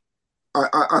manager.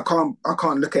 I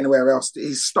can't look anywhere else.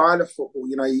 His style of football,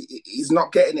 you know, he's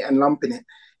not getting it and lumping it.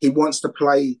 He wants to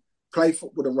play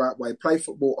football the right way, play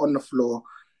football on the floor,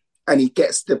 and he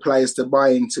gets the players to buy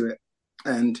into it.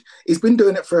 And he's been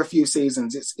doing it for a few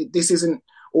seasons. This isn't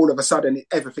all of a sudden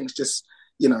everything's just,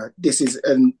 you know, this is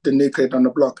the new kid on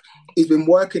the block. He's been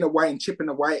working away and chipping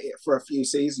away at it for a few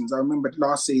seasons. I remember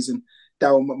last season,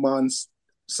 Darryl McMahon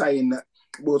saying that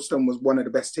Wealdstone was one of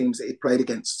the best teams that he'd played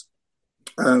against.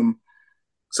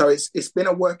 So it's been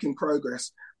a work in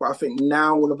progress. But I think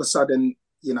now all of a sudden,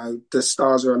 you know, the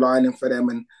stars are aligning for them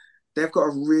and they've got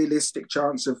a realistic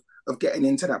chance of getting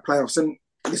into that playoffs. And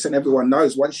listen, everyone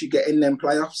knows once you get in them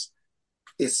playoffs,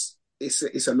 it's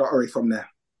a lottery from there.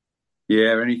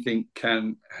 Yeah, anything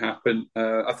can happen.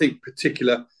 I think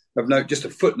particular of note, just a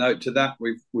footnote to that,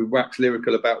 we've waxed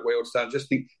lyrical about Wealdstone. I just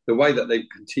think the way that they've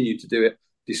continued to do it,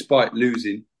 despite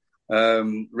losing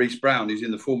Reece Brown, who's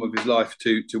in the form of his life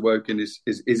to Woking, is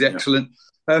excellent.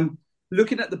 Yeah.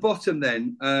 Looking at the bottom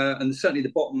then, and certainly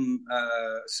the bottom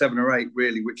 7 or 8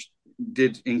 really, which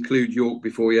did include York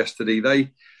before yesterday,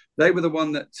 they were the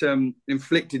one that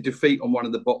inflicted defeat on one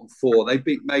of the bottom 4. They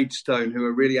beat Maidstone, who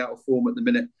are really out of form at the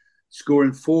minute,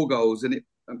 scoring 4 goals. And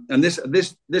this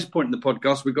point in the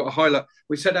podcast, we've got to highlight.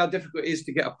 We said how difficult it is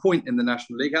to get a point in the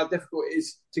National League, how difficult it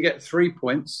is to get 3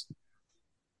 points.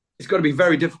 It's got to be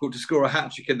very difficult to score a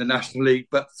hat-trick in the National League,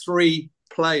 but 3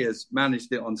 players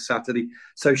managed it on Saturday.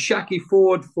 So Shaki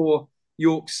Ford for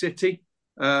York City,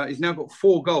 he's now got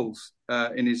 4 goals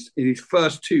in his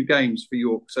first 2 games for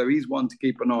York, so he's one to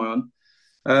keep an eye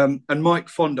on. And Mike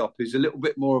Fondop, who's a little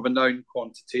bit more of a known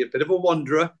quantity, a bit of a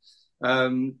wanderer,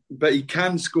 but he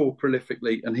can score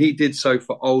prolifically, and he did so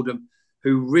for Oldham,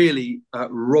 who really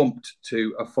romped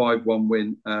to a 5-1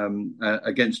 win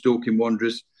against Dorking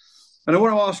Wanderers. And I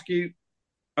want to ask you,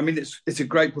 I mean, it's a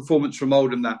great performance from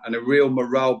Oldham, that, and a real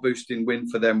morale-boosting win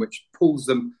for them, which pulls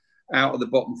them out of the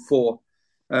bottom four.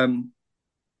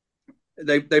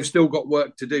 They've still got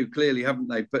work to do, clearly, haven't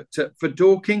they? But for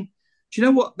Dorking, do you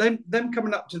know what? Them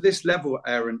coming up to this level,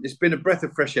 Aaron, it's been a breath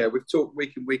of fresh air. We've talked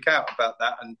week in, week out about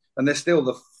that, and they're still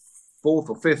the fourth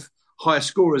or fifth highest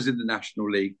scorers in the National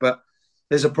League. But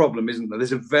there's a problem, isn't there?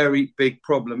 There's a very big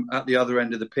problem at the other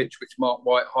end of the pitch, which Mark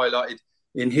White highlighted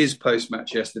in his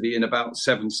post-match yesterday in about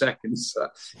 7 seconds.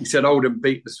 He said Oldham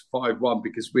beat us 5-1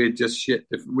 because we're just shit.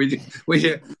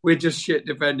 We're just shit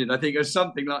defending. I think it was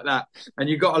something like that. And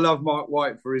you've got to love Mark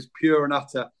White for his pure and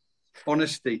utter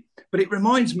honesty. But it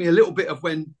reminds me a little bit of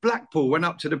when Blackpool went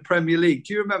up to the Premier League.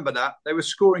 Do you remember that? They were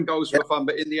scoring goals for fun,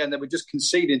 but in the end they were just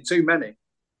conceding too many.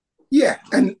 Yeah,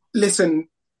 and listen,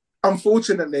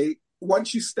 unfortunately,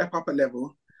 once you step up a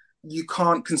level, you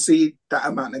can't concede that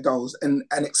amount of goals and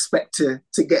expect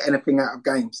to get anything out of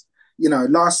games. You know,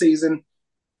 last season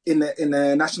in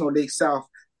the National League South,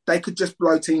 they could just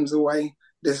blow teams away.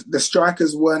 The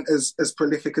strikers weren't as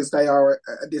prolific as they are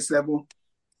at this level.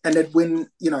 And they'd win,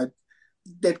 you know,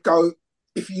 they'd go,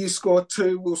 if you score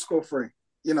 2, we'll score 3.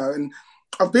 You know, and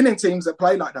I've been in teams that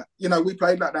play like that. You know, we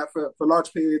played like that for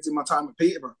large periods in my time at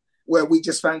Peterborough, where we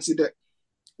just fancied that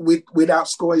we'd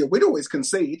outscore you. We'd always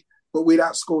concede, but we'd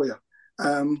outscore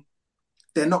you.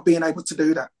 They're not being able to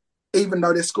do that. Even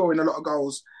though they're scoring a lot of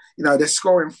goals, you know, they're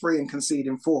scoring 3 and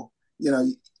conceding 4. You know,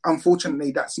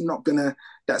 unfortunately, that's not gonna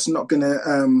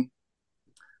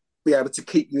be able to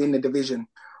keep you in the division.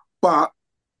 But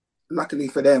luckily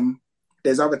for them,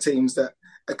 there's other teams that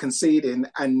are conceding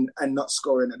and not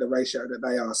scoring at the ratio that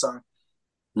they are. So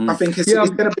I think it's a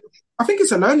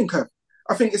learning curve.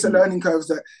 I think it's a learning curve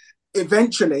that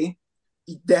eventually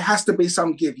there has to be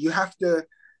some give. You have to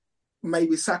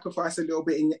maybe sacrifice a little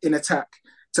bit in attack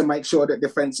to make sure that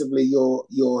defensively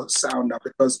you're sound up,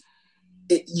 because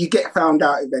you get found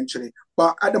out eventually.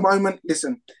 But at the moment,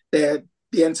 listen, they're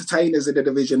the entertainers of the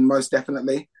division, most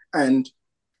definitely. And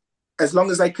as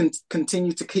long as they can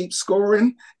continue to keep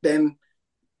scoring, then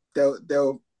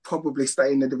they'll probably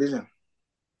stay in the division.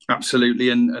 Absolutely.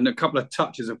 And a couple of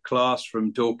touches of class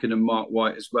from Dorking and Mark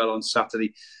White as well on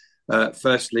Saturday.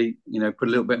 Firstly, you know, put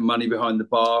a little bit of money behind the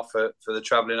bar for the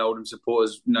travelling Oldham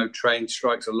supporters. You know, train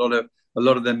strikes, a lot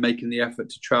of them making the effort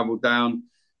to travel down,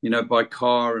 you know, by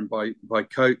car and by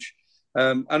coach.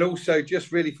 And also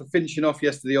just really for finishing off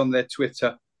yesterday on their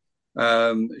Twitter,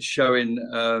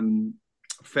 showing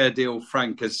Fair Deal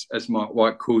Frank, as Mark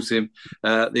White calls him,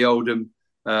 the Oldham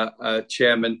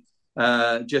chairman,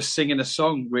 just singing a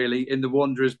song really in the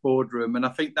Wanderers boardroom. And I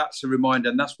think that's a reminder,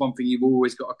 and that's one thing you've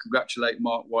always got to congratulate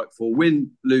Mark White for.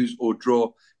 Win, lose or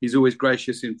draw, he's always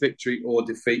gracious in victory or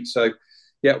defeat. So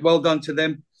yeah, well done to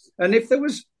them. And if there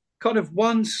was kind of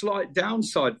one slight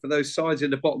downside for those sides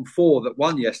in the bottom 4 that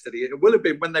won yesterday, it will have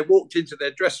been when they walked into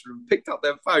their dressing room, picked up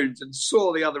their phones and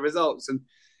saw the other results. And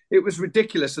it was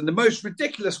ridiculous. And the most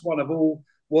ridiculous one of all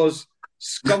was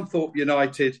Scunthorpe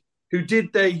United, who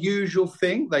did their usual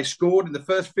thing. They scored in the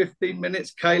first 15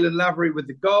 minutes, Caelan Lavery with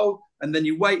the goal, and then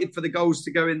you waited for the goals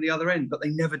to go in the other end, but they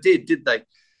never did they?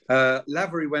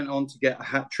 Lavery went on to get a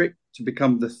hat-trick to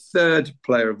become the 3rd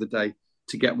player of the day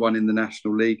to get one in the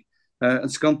National League. And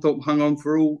Scunthorpe hung on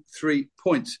for all 3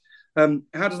 points.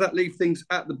 How does that leave things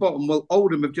at the bottom? Well,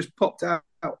 Oldham have just popped out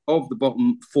of the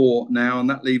bottom 4 now, and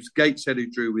that leaves Gateshead, who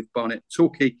drew with Barnet,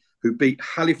 Torquay, who beat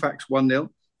Halifax 1-0.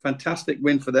 Fantastic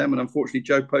win for them, and unfortunately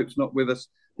Joe Pope's not with us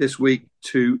this week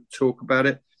to talk about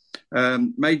it.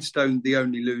 Maidstone, the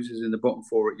only losers in the bottom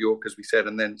 4 at York, as we said,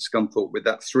 and then Scunthorpe with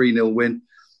that 3-0 win.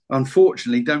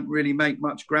 Unfortunately, don't really make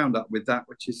much ground up with that,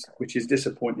 which is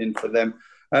disappointing for them.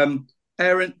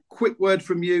 Aaron, quick word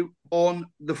from you on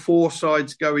the 4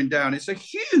 sides going down. It's a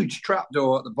huge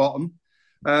trapdoor at the bottom.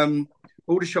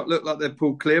 Aldershot look like they're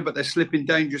pulled clear, but they're slipping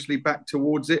dangerously back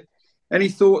towards it. Any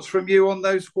thoughts from you on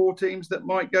those 4 teams that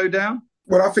might go down?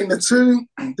 Well, I think the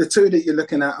two that you're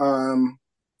looking at,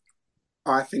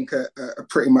 I think are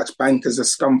pretty much bankers are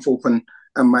Scunthorpe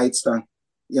and Maidstone.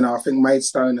 You know, I think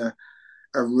Maidstone are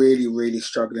really, really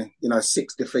struggling. You know,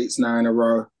 6 defeats now in a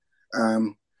row.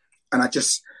 And I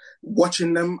just,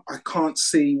 watching them, I can't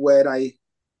see where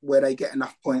they get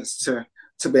enough points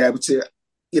to be able to,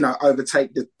 you know,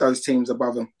 overtake those teams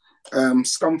above them.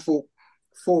 Scunthorpe,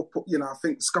 I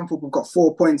think Scunthorpe have got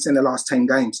 4 points in the last 10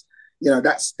 games. You know,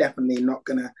 that's definitely not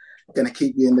gonna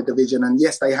keep you in the division. And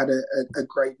yes, they had a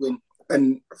great win.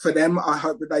 And for them, I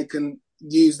hope that they can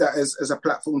use that as a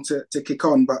platform to kick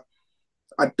on. But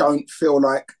I don't feel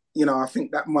like, I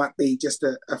think that might be just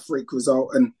a freak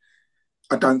result, and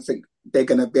I don't think they're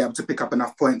going to be able to pick up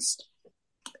enough points.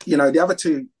 The other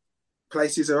two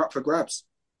places are up for grabs.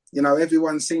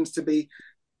 Everyone seems to be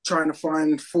trying to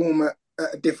find form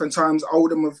at different times.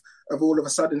 Oldham have all of a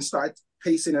sudden started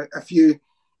piecing a few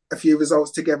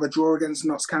results together, draw against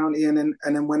Notts County, and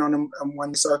then went on and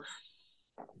won. So,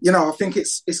 I think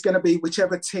it's going to be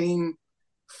whichever team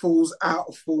falls out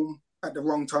of form at the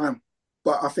wrong time.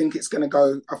 But I think it's going to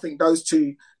go. I think those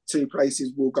two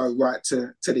places will go right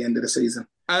to the end of the season.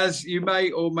 As you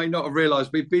may or may not have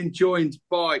realised, we've been joined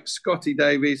by Scotty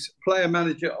Davies, player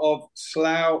manager of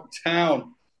Slough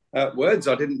Town. Words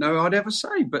I didn't know I'd ever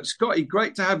say. But Scotty,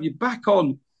 great to have you back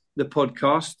on the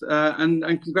podcast, and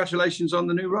congratulations on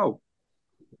the new role.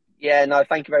 Yeah, no,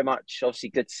 thank you very much. Obviously,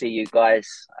 good to see you guys,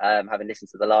 having listened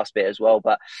to the last bit as well.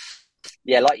 But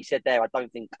yeah, like you said there, I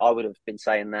don't think I would have been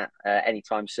saying that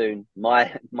anytime soon.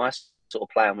 My sort of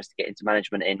plan was to get into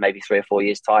management in maybe 3 or 4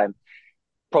 years' time,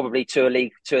 probably 2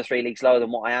 or 3 leagues lower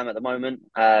than what I am at the moment.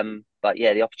 But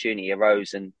yeah, the opportunity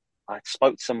arose, and I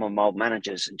spoke to some of my old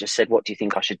managers and just said, "What do you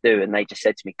think I should do?" And they just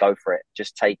said to me, "Go for it,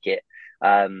 just take it."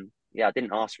 Yeah, I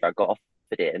didn't ask for it, I got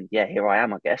offered it, and yeah, here I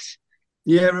am, I guess.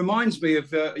 Yeah, it reminds me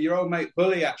of your old mate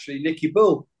Bully, actually, Nicky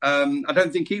Bull. I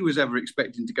don't think he was ever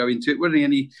expecting to go into it,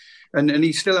 wasn't he? And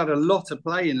he still had a lot of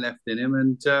playing left in him,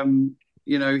 and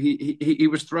he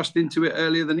was thrust into it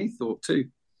earlier than he thought too.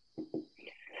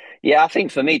 Yeah, I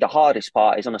think for me the hardest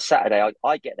part is on a Saturday.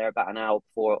 I get there about an hour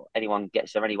before anyone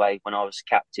gets there anyway. When I was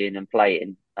captain and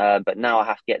playing, but now I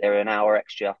have to get there an hour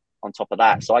extra on top of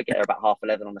that. So I get there about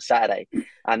 11:30 on a Saturday,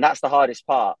 and that's the hardest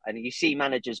part. And you see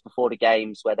managers before the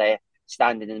games where they're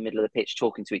standing in the middle of the pitch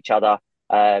talking to each other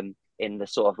in the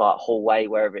sort of like hallway,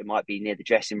 wherever it might be, near the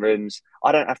dressing rooms.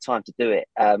 I don't have time to do it.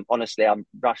 Honestly, I'm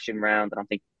rushing around and I'm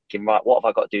thinking, right, what have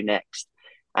I got to do next?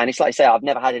 And it's like I say, I've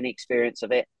never had any experience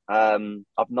of it.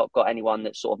 I've not got anyone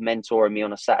that's sort of mentoring me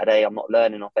on a Saturday. I'm not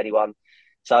learning off anyone.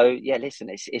 So yeah, listen,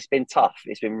 it's been tough.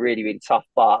 It's been really, really tough,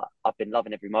 but I've been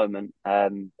loving every moment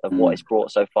of what it's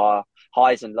brought so far.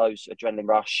 Highs and lows, adrenaline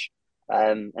rush.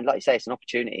 And like you say, it's an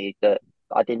opportunity that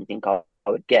I didn't think I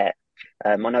would get.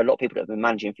 I know a lot of people that have been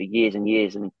managing for years and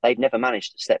years, and they've never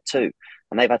managed at step 2.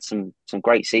 And they've had some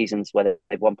great seasons where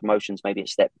they've won promotions, maybe at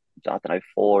step,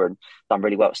 4, and done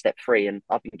really well at step 3. And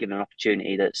I've been given an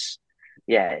opportunity that's,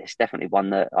 it's definitely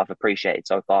one that I've appreciated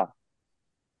so far.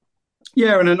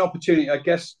 Yeah, and an opportunity, I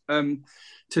guess,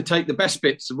 to take the best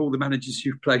bits of all the managers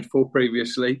you've played for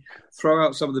previously, throw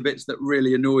out some of the bits that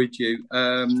really annoyed you,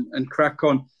 and crack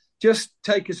on. Just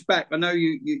take us back. I know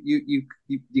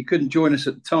you couldn't join us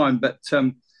at the time, but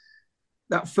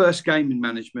that first game in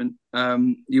management,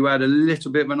 you had a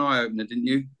little bit of an eye opener, didn't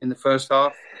you, in the first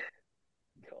half?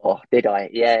 Oh, did I?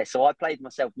 Yeah. So I played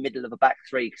myself middle of a back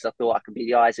 3 because I thought I could be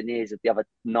the eyes and ears of the other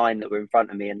 9 that were in front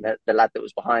of me and the lad that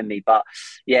was behind me. But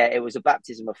yeah, it was a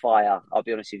baptism of fire, I'll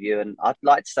be honest with you. And I'd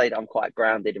like to say that I'm quite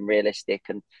grounded and realistic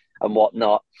and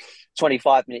whatnot.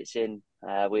 25 minutes in,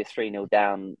 we were 3-0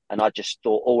 down, and I just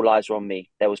thought all eyes were on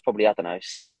me. There was probably,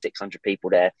 600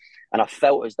 people there. And I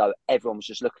felt as though everyone was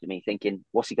just looking at me thinking,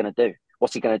 what's he going to do?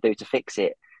 What's he going to do to fix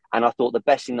it? And I thought the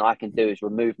best thing that I can do is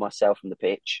remove myself from the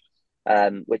pitch.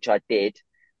 Which I did.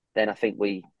 Then I think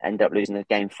we ended up losing the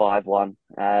game 5-1.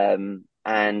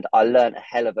 And I learned a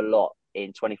hell of a lot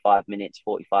in 25 minutes,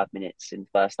 45 minutes in the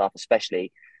first half,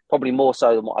 especially, probably more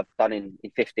so than what I've done in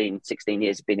 15, 16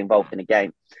 years of being involved in a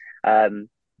game. And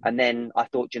then I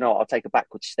thought, I'll take a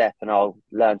backward step and I'll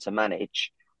learn to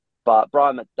manage. But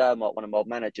Brian McDermott, one of my old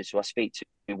managers who I speak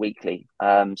to weekly,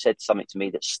 said something to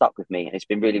me that stuck with me. And it's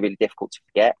been really, really difficult to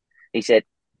forget. He said,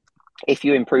 if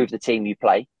you improve the team, you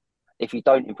play. If you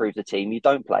don't improve the team, you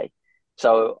don't play.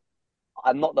 So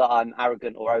I'm not that I'm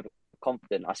arrogant or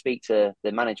overconfident. I speak to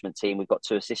the management team. We've got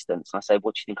 2 assistants. And I say,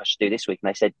 what do you think I should do this week? And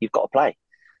they said, you've got to play.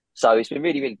 So it's been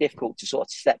really, really difficult to sort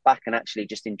of step back and actually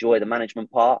just enjoy the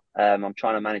management part. I'm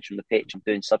trying to manage from the pitch. I'm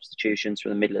doing substitutions from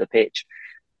the middle of the pitch.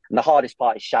 And the hardest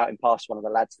part is shouting past one of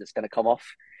the lads that's going to come off.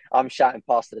 I'm shouting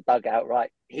past to the dugout, right?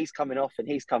 He's coming off and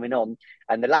he's coming on.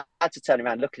 And the lads are turning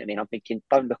around looking at me and I'm thinking,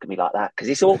 don't look at me like that because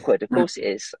it's awkward. Of course it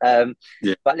is.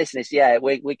 But listen,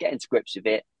 we're getting to grips with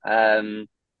it. And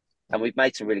we've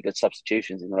made some really good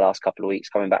substitutions in the last couple of weeks,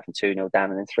 coming back from 2-0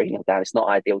 down and then 3-0 down. It's not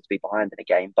ideal to be behind in a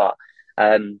game, but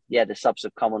the subs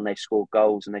have come on, they've scored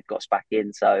goals and they've got us back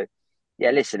in. So,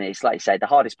 yeah, listen, it's like you say, the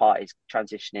hardest part is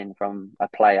transitioning from a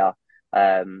player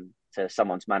to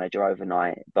someone's manager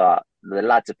overnight. But the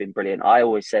lads have been brilliant. I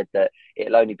always said that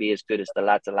it'll only be as good as the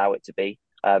lads allow it to be.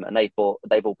 And they've all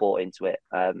bought into it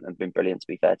and been brilliant, to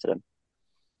be fair to them.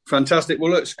 Fantastic.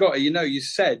 Well, look, Scotty, you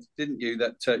said, didn't you,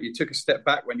 that you took a step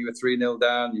back when you were 3-0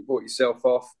 down, you brought yourself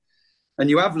off, and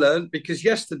you have learned, because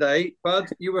yesterday, Bud,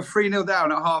 you were 3-0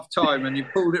 down at half time and you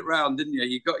pulled it round, didn't you?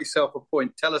 You got yourself a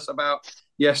point. Tell us about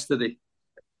yesterday.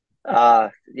 Yeah,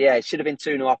 it should have been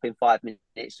 2-0 up in 5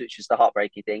 minutes, which was the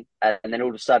heartbreaking thing. And then all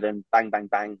of a sudden, bang, bang,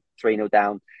 bang, 3-0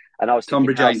 down. And I was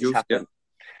thinking, how's this happened?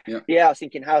 Yeah, I was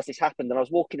thinking, how's this happened? And I was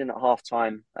walking in at half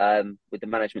time with the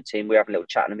management team. We were having a little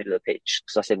chat in the middle of the pitch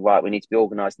because I said, right, we need to be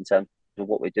organised in terms of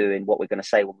what we're doing, what we're going to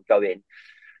say when we go in.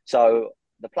 So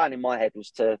the plan in my head was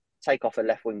to take off a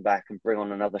left wing back and bring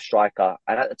on another striker.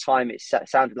 And at the time, it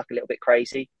sounded like a little bit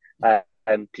crazy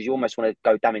because you almost want to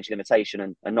go damage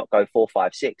limitation and not go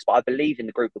 4-5-6. But I believe in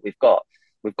the group that we've got.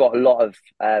 We've got a lot of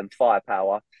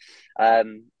firepower.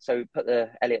 So we put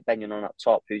the Elliot Benyon on up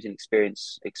top, who's an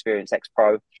experienced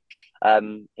ex-pro.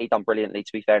 He done brilliantly,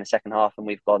 to be fair, in the second half, and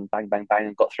we've gone bang, bang, bang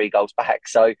and got 3 goals back.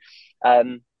 So, yeah,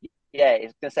 I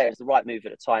was going to say it was the right move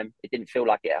at the time. It didn't feel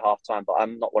like it at half time, but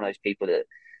I'm not one of those people that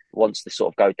wants to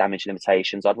sort of go damage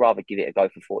limitations. I'd rather give it a go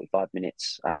for 45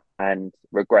 minutes and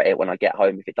regret it when I get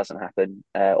home if it doesn't happen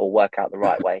or work out the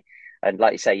right way. And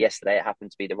like you say, yesterday it happened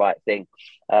to be the right thing.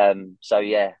 So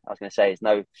yeah, I was going to say, I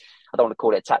don't want to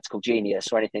call it a tactical genius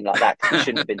or anything like that, because we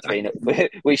shouldn't have been 3-0.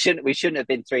 We shouldn't have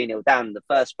been 3-0 down in the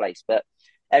first place. But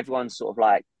everyone's sort of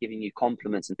like giving you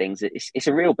compliments and things. It's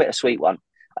a real bittersweet one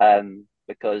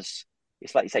because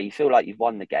it's like you say, you feel like you've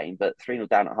won the game, but 3-0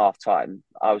 down at half time,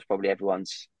 I was probably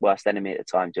everyone's worst enemy at the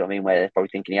time. Do you know what I mean? Where they're probably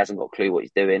thinking he hasn't got a clue what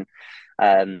he's doing.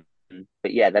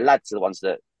 But yeah, the lads are the ones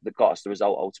that got us the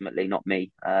result ultimately, not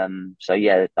me. So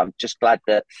yeah, I'm just glad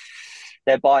that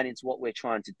they're buying into what we're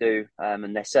trying to do,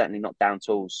 and they're certainly not down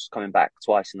tools. Coming back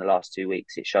twice in the last 2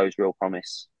 weeks, it shows real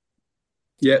promise.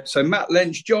 Yeah, so Matt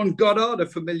Lynch, John Goddard, a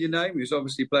familiar name, who's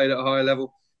obviously played at a high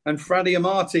level, and Franny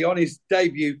Amati on his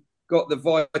debut got the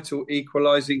vital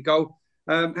equalising goal.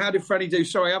 How did Franny do?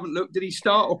 Sorry, I haven't looked. Did he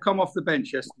start or come off the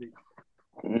bench yesterday?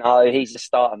 No, he's a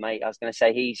starter, mate. I was going to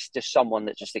say he's just someone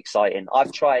that's just exciting.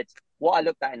 I've tried. What I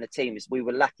looked at in the team is we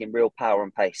were lacking real power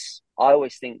and pace. I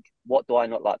always think, what do I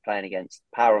not like playing against?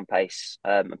 Power and pace,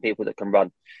 and people that can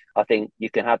run. I think you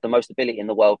can have the most ability in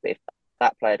the world, but if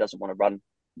that player doesn't want to run,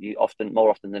 more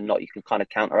often than not, you can kind of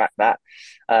counteract that.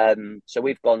 So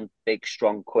we've gone big,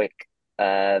 strong, quick.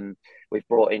 We've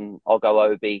brought in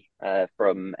Ogo Obi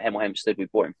from Hemel Hempstead.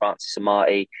 We've brought in Francis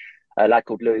Amati, a lad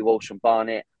called Louis Walsh from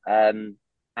Barnet.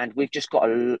 And we've just got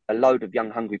a load of young,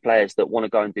 hungry players that want to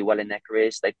go and do well in their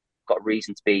careers. They've got a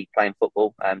reason to be playing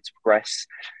football to progress.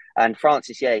 And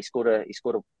Francis, yeah, he scored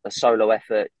a solo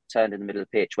effort, turned in the middle of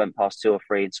the pitch, went past 2 or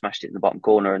 3 and smashed it in the bottom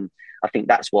corner. And I think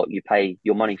that's what you pay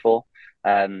your money for.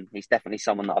 He's definitely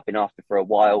someone that I've been after for a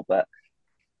while, but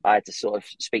I had to sort of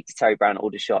speak to Terry Brown at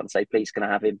Aldershot and say, please, can I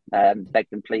have him?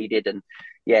 Begged and pleaded. And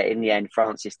yeah, in the end,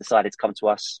 Francis decided to come to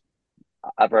us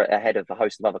ahead of a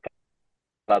host of other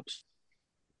clubs.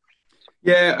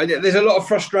 Yeah, there's a lot of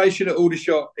frustration at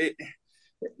Aldershot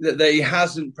that he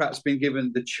hasn't perhaps been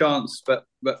given the chance. But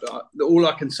all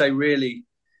I can say really,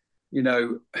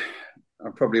 I'm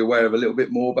probably aware of a little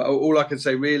bit more, but all I can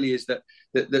say really is that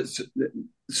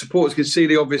supporters can see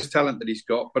the obvious talent that he's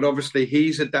got, but obviously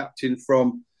he's adapting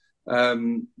from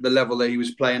the level that he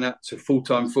was playing at to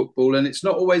full-time football. And it's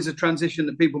not always a transition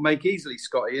that people make easily,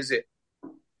 Scotty, is it?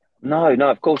 No,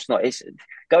 of course not. It's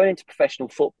going into professional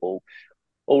football.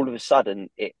 All of a sudden,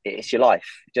 it's your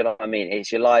life. Do you know what I mean?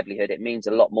 It's your livelihood. It means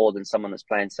a lot more than someone that's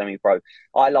playing semi-pro.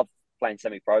 I love playing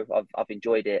semi-pro. I've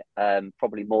enjoyed it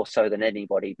probably more so than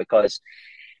anybody because,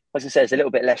 as I said, it's a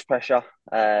little bit less pressure.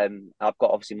 I've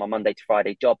got obviously my Monday to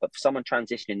Friday job, but for someone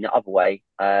transitioning the other way,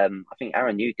 I think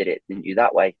Aaron, you did it, didn't you?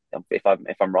 That way, if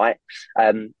I'm right,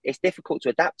 it's difficult to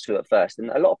adapt to at first, and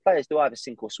a lot of players do either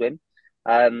sink or swim.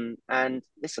 And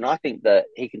listen, I think that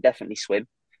he can definitely swim.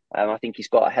 I think he's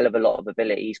got a hell of a lot of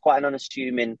ability. He's quite an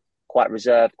unassuming, quite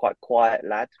reserved, quite quiet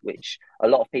lad, which a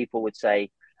lot of people would say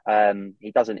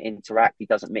he doesn't interact, he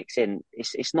doesn't mix in.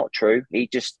 It's not true. He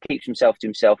just keeps himself to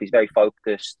himself. He's very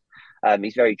focused.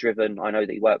 He's very driven. I know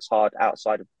that he works hard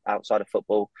outside of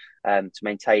football to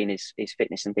maintain his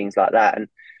fitness and things like that. And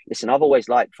listen, I've always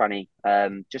liked Franny.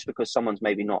 Just because someone's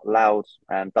maybe not loud,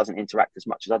 doesn't interact as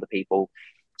much as other people,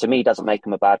 to me, doesn't make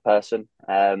him a bad person.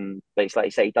 But it's like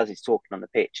you say, he does his talking on the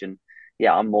pitch, and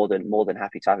yeah, I'm more than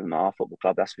happy to have him at our football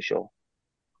club. That's for sure.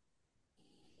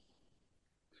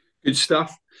 Good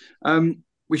stuff.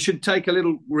 We should take a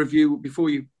little review before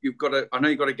you've got to. I know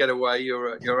you've got to get away.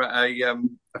 You're at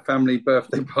a family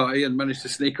birthday party and managed to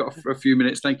sneak off for a few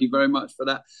minutes. Thank you very much for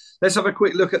that. Let's have a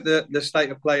quick look at the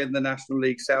state of play in the National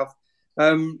League South.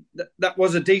 That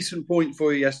was a decent point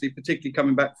for you yesterday, particularly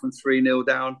coming back from 3-0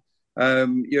 down.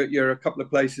 You're a couple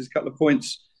of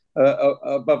points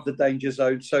above the danger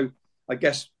zone. So I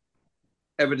guess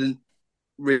evident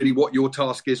really what your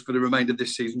task is for the remainder of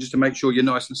this season, just to make sure you're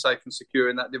nice and safe and secure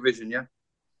in that division, yeah?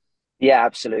 Yeah,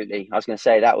 absolutely. I was going to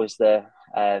say that was the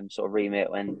sort of remit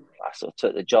when I sort of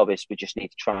took the job, is we just need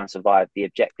to try and survive. The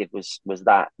objective was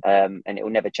that, and it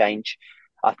will never change.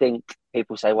 I think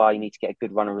people say, well, you need to get a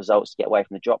good run of results to get away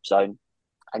from the drop zone.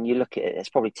 And you look at it, there's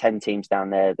probably 10 teams down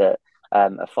there that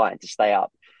are fighting to stay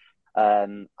up. I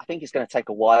think it's going to take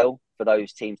a while for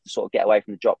those teams to sort of get away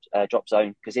from the drop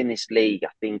zone, because in this league, I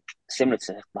think similar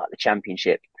to like the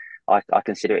Championship, I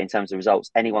consider it in terms of results.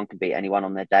 Anyone can beat anyone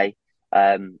on their day.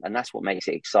 And that's what makes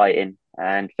it exciting.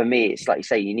 And for me, it's like you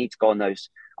say, you need to go on those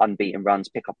unbeaten runs,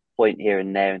 pick up a point here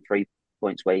and there and 3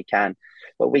 points where you can.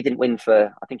 But we didn't win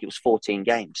for, I think it was 14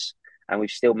 games, and we've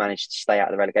still managed to stay out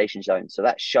of the relegation zone. So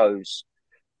that shows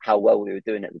how well we were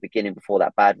doing at the beginning before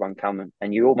that bad run come.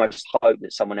 And you almost hope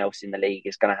that someone else in the league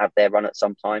is going to have their run at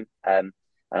some time.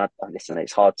 Listen,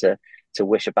 it's hard to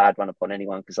wish a bad run upon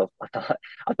anyone, because I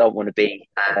don't want to be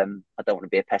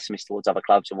a pessimist towards other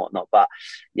clubs and whatnot. But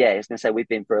yeah, I was going to say we've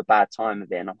been through a bad time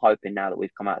of it, and I'm hoping now that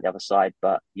we've come out the other side.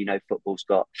 But football's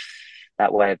got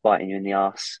that way of biting you in the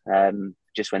arse.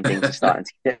 Just when things are starting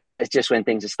to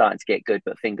get good.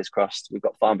 But fingers crossed, we've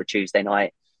got Farnborough Tuesday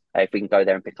night. If we can go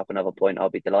there and pick up another point, I'll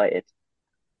be delighted.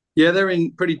 Yeah, they're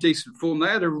in pretty decent form. They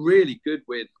had a really good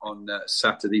win on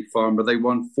Saturday, Farnborough. They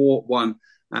won 4-1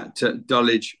 at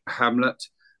Dulwich Hamlet.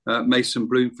 Mason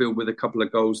Bloomfield with a couple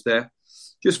of goals there.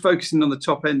 Just focusing on the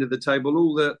top end of the table,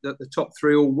 all the top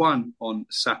three all won on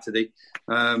Saturday.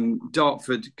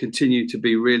 Dartford continued to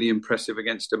be really impressive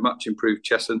against a much improved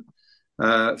Cheshunt.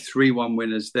 3-1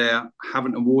 winners there.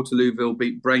 Havant and Waterlooville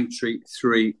beat Braintree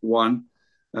 3-1.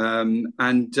 I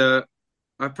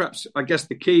guess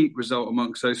the key result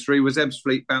amongst those three was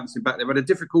Ebbsfleet bouncing back. They've had a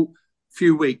difficult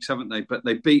few weeks, haven't they? But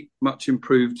they beat much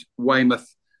improved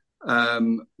Weymouth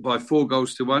by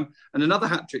 4-1. And another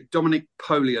hat-trick, Dominic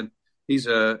Polian. He's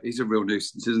a real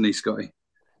nuisance, isn't he, Scotty?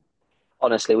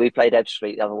 Honestly, we played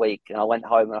Ebbsfleet the other week, and I went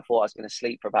home and I thought I was going to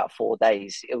sleep for about 4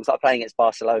 days. It was like playing against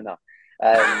Barcelona.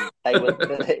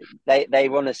 They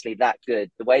were honestly that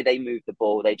good. The way they moved the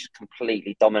ball, they just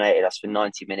completely dominated us for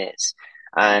 90 minutes.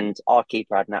 And our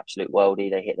keeper had an absolute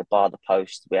worldie. They hit the bar, the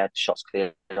post. We had shots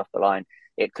cleared off the line.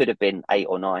 It could have been 8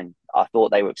 or 9. I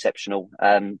thought they were exceptional.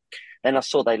 Then I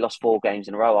saw they lost 4 games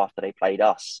in a row after they played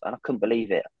us, and I couldn't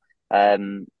believe it.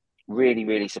 Really,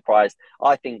 really surprised.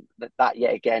 I think that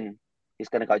yet again is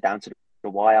going to go down to the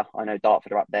wire. I know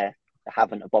Dartford are up there. They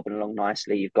haven't bobbing along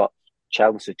nicely. You've got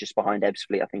Chelmsford just behind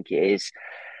Ebbsfleet, I think it is.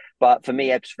 But for me,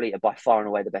 Ebbsfleet are by far and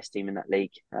away the best team in that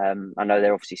league. I know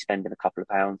they're obviously spending a couple of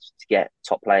pounds to get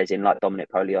top players in, like Dominic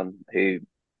Polion, who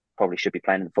probably should be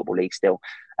playing in the Football League still,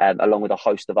 along with a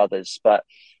host of others. But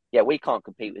yeah, we can't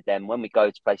compete with them. When we go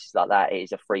to places like that, it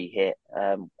is a free hit.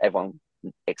 Everyone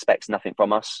expects nothing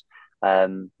from us.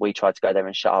 We tried to go there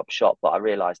and shut up shop, but I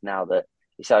realise now that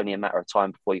it's only a matter of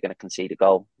time before you're going to concede a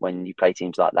goal when you play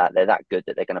teams like that. They're that good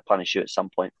that they're going to punish you at some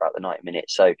point throughout the 90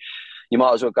 minutes. So you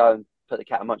might as well go and put the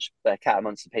cat amongst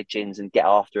the pigeons and get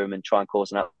after them and try and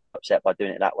cause an upset by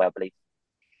doing it that way, I believe.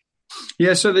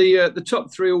 Yeah, so the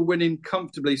top three all winning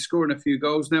comfortably, scoring a few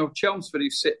goals. Now, Chelmsford,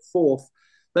 who sit fourth,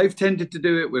 they've tended to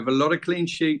do it with a lot of clean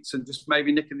sheets and just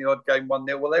maybe nicking the odd game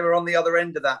 1-0. Well, they were on the other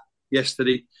end of that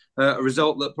yesterday, a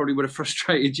result that probably would have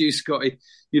frustrated you, Scotty.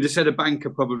 You'd have said a banker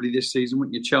probably this season,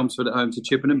 wouldn't you? Chelmsford at home to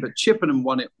Chippenham, but Chippenham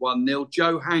won it 1-0.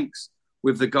 Joe Hanks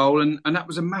with the goal, and that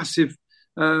was a massive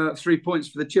 3 points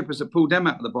for the Chippers that pulled them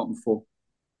out of the bottom 4.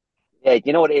 Yeah,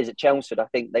 you know what it is at Chelmsford? I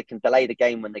think they can delay the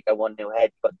game when they go 1-0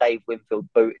 ahead, but Dave Winfield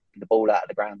booted the ball out of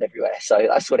the ground everywhere. So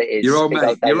that's what it is. Your old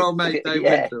mate, Dave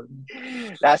yeah, Winfield.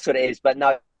 That's what it is. But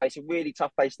no, it's a really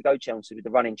tough place to go, Chelmsford, with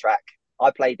the running track.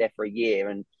 I played there for a year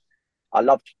and I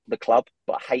loved the club,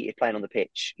 but I hated playing on the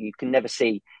pitch. You can never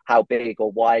see how big or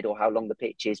wide or how long the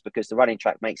pitch is because the running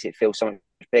track makes it feel so much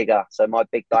bigger. So my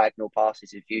big diagonal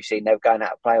passes, if you've seen, they were going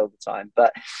out of play all the time.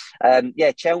 But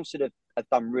Chelmsford have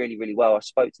done really, really well. I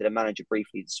spoke to the manager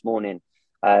briefly this morning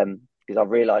because I've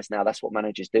realised now that's what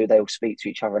managers do. They all speak to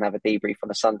each other and have a debrief on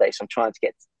a Sunday. So I'm trying to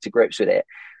get to grips with it.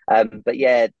 But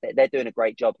yeah, they're doing a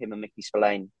great job, him and Mickey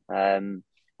Spillane.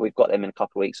 We've got them in a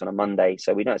couple of weeks on a Monday,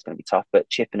 so we know it's going to be tough. But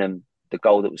Chippenham, the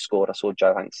goal that was scored, I saw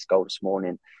Joe Hanks' goal this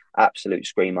morning, absolute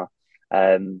screamer.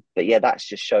 But yeah, that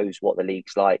just shows what the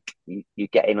league's like. You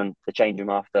get in on the change room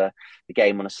after the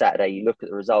game on a Saturday, you look at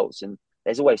the results, and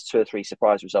there's always 2 or 3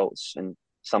 surprise results. And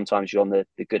sometimes you're on the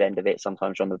good end of it,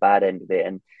 sometimes you're on the bad end of it.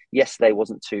 And yesterday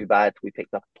wasn't too bad. We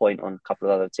picked up a point on a couple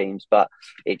of other teams, but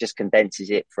it just condenses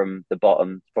it from the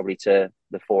bottom probably to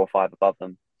the 4 or 5 above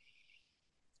them.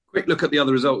 Quick look at the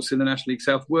other results in the National League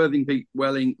South. Worthing beat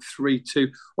Welling 3-2.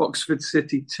 Oxford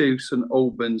City 2, St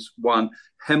Albans 1.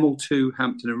 Hemel 2,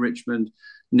 Hampton and Richmond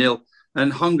 0.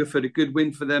 And Hungerford, a good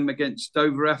win for them against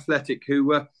Dover Athletic,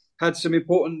 who had some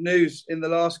important news in the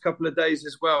last couple of days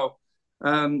as well.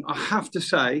 I have to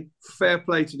say, fair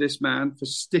play to this man for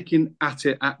sticking at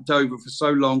it at Dover for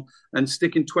so long and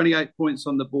sticking 28 points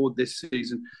on the board this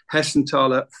season.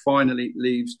 Hessenthaler finally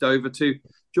leaves Dover to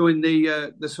join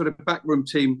the sort of backroom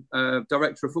team,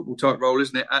 director of football type role,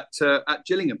 isn't it, at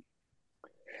Gillingham?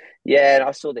 Yeah, and I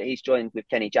saw that he's joined with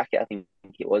Kenny Jackett. I think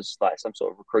it was like some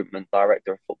sort of recruitment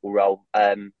director of football role.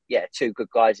 Yeah, two good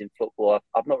guys in football.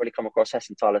 I've not really come across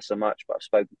Hessenthaler so much, but I've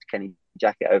spoken to Kenny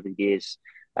Jackett over the years.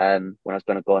 When I was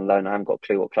going to go on loan, I haven't got a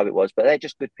clue what club it was, but they're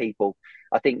just good people.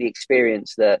 I think the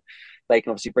experience that they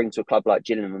can obviously bring to a club like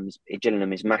Gillingham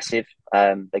is massive.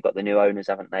 They've got the new owners,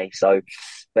 haven't they? So,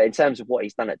 but in terms of what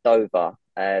he's done at Dover,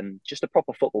 just a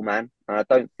proper football man. And I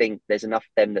don't think there's enough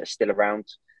of them that are still around.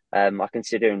 I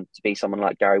consider him to be someone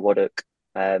like Gary Waddock,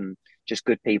 just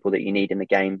good people that you need in the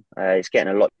game. It's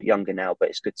getting a lot younger now, but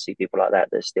it's good to see people like that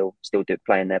still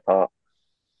playing their part.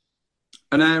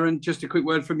 And Aaron, just a quick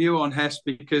word from you on Hess,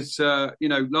 because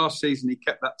last season he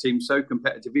kept that team so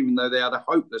competitive, even though they had a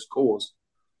hopeless cause.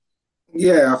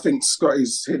 Yeah, I think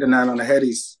Scotty's hit the nail on the head.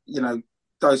 He's,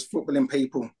 those footballing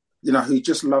people, who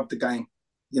just love the game.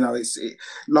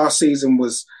 Last season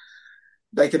was,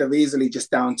 they could have easily just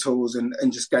down tools and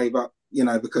just gave up,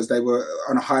 because they were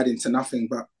on a hiding to nothing.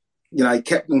 But, he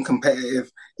kept them competitive.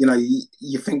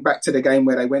 You think back to the game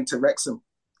where they went to Wrexham,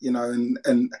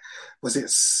 and was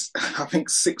it, I think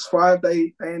 6-5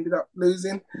 they ended up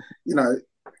losing.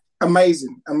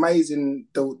 Amazing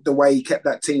the way he kept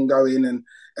that team going.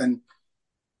 And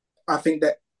I think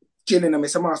that Gillingham,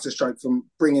 it's a masterstroke from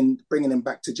bringing them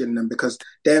back to Gillingham, because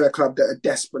they're a club that are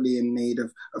desperately in need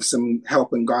of some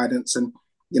help and guidance. And,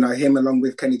 him along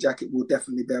with Kenny Jackett will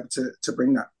definitely be able to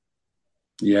bring that.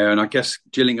 Yeah, and I guess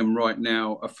Gillingham right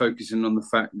now are focusing on the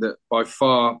fact that by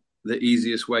far the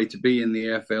easiest way to be in the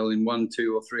AFL in 1,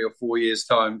 2 or 3 or 4 years'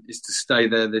 time is to stay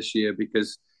there this year,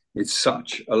 because it's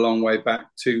such a long way back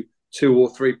to 2 or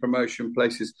 3 promotion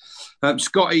places.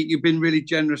 Scotty, you've been really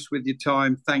generous with your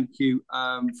time. Thank you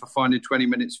for finding 20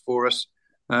 minutes for us.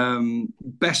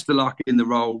 Best of luck in the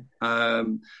role.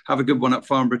 Have a good one at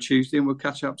Farnborough Tuesday, and we'll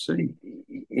catch up soon.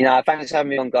 Thanks for having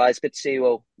me on, guys. Good to see you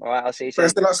all. All right, I'll see you soon.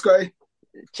 Best of luck, Scotty.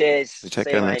 Cheers.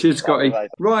 Cheers, Scotty. Bye.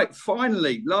 Right,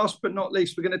 finally, last but not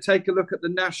least, we're going to take a look at the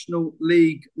National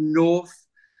League North.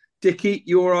 Dickie,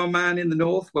 you're our man in the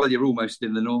North. Well, you're almost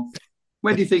in the North.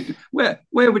 Where do you think? Where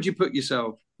would you put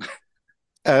yourself?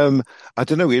 I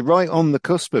don't know. We're right on the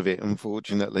cusp of it,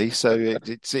 unfortunately. So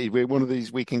we're one of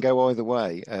these. We can go either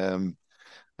way.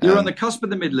 You're on the cusp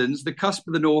of the Midlands, the cusp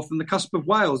of the North, and the cusp of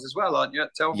Wales as well, aren't you,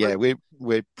 at Telford? Yeah,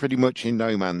 we're pretty much in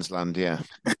no man's land. Yeah,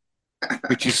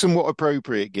 which is somewhat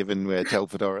appropriate given where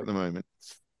Telford are at the moment.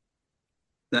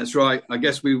 That's right. I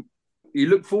guess you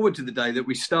look forward to the day that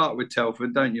we start with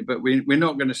Telford, don't you? But we're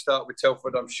not going to start with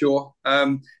Telford, I'm sure.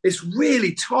 It's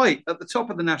really tight at the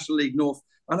top of the National League North.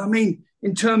 And I mean,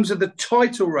 in terms of the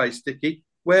title race, Dickie,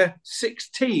 where 6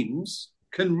 teams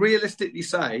can realistically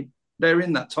say they're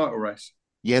in that title race.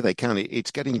 Yeah, they can. It's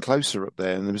getting closer up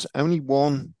there. And there was only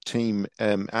one team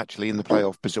actually in the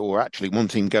playoff position, or actually one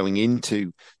team going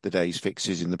into the day's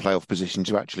fixes in the playoff position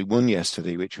who actually won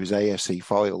yesterday, which was AFC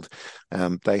Fylde.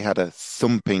 They had a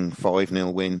thumping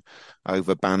 5-0 win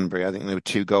over Banbury. I think there were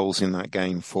 2 goals in that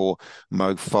game for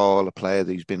Mo Farl, a player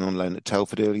who's been on loan at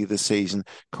Telford earlier this season.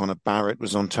 Connor Barrett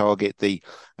was on target. The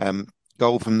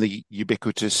goal from the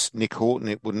ubiquitous Nick Horton,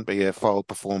 it wouldn't be a Fylde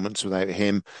performance without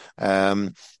him.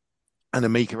 And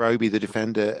Amika Obi, the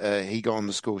defender, he got on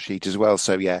the score sheet as well.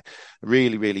 So, yeah,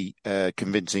 really, really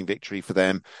convincing victory for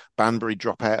them. Banbury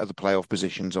drop out of the playoff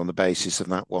positions on the basis of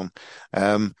that one.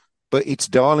 But it's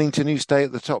Darlington who stay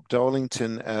at the top.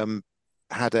 Darlington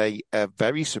had a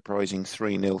very surprising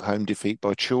 3-0 home defeat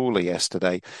by Chorley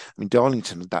yesterday. I mean,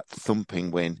 Darlington had that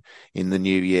thumping win in the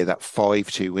new year, that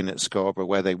 5-2 win at Scarborough,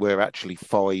 where they were actually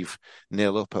 5-0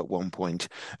 up at one point.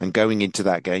 And going into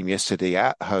that game yesterday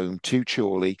at home to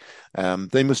Chorley,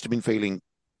 they must have been feeling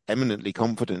eminently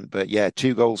confident. But yeah,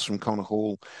 2 goals from Connor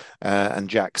Hall and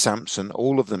Jack Sampson,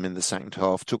 all of them in the second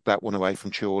half, took that one away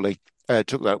from Chorley.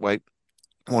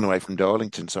 One away from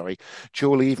Darlington, sorry.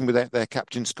 Chorley, even without their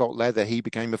captain Scott Leather, he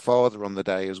became a father on the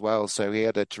day as well. So he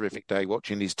had a terrific day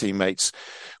watching his teammates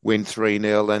win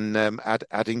 3-0 and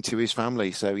adding to his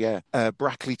family. So yeah,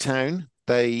 Brackley Town,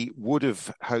 they would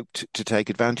have hoped to take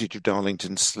advantage of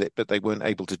Darlington's slip, but they weren't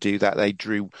able to do that. They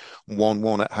drew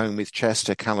 1-1 at home with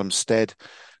Chester. Callum Stead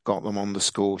got them on the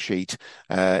score sheet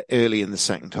early in the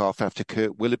second half after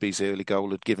Kurt Willoughby's early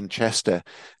goal had given Chester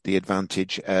the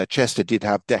advantage. Chester did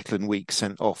have Declan Weeks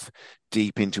sent off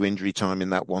deep into injury time in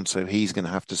that one, so he's going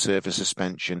to have to serve a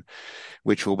suspension,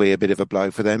 which will be a bit of a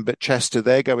blow for them. But Chester,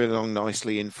 they're going along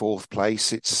nicely in fourth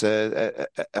place. It's a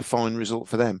fine result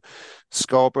for them.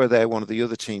 Scarborough, they're one of the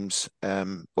other teams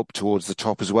up towards the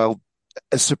top as well.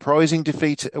 A surprising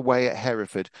defeat away at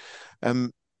Hereford.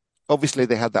 Obviously,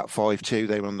 they had that 5-2.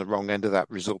 They were on the wrong end of that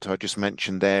result I just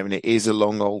mentioned there, and it is a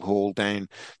long old haul down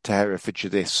to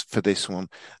Herefordshire for this one.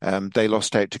 They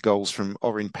lost out to goals from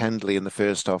Orrin Pendley in the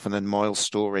first half, and then Miles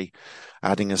Story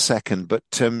adding a second. But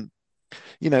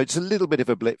it's a little bit of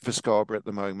a blip for Scarborough at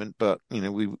the moment. But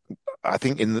I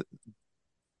think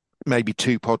maybe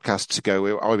 2 podcasts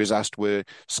ago, I was asked were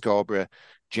Scarborough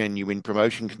genuine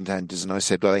promotion contenders, and I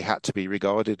said, well, they had to be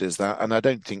regarded as that, and I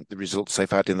don't think the results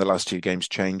they've had in the last 2 games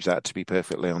change that, to be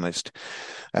perfectly honest.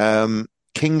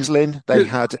 Kings Lynn, they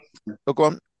had... Oh, go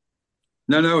on.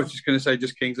 No, I was just going to say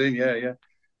just Kings Lynn,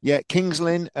 Yeah, Kings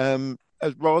Lynn,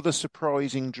 a rather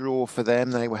surprising draw for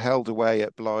them. They were held away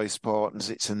at Blythe Spartans.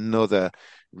 It's another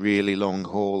really long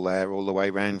haul there, all the way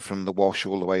round from the Wash,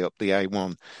 all the way up the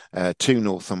A1 to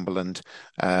Northumberland.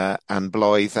 And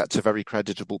Blythe, that's a very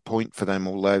creditable point for them,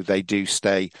 although they do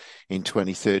stay in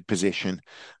 23rd position.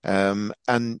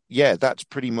 And yeah, that's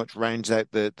pretty much rounds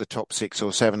out the top 6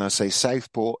 or 7. I say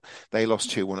Southport, they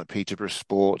lost 2-1 at Peterborough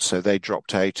Sports, so they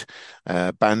dropped out.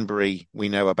 Banbury, we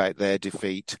know about their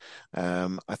defeat.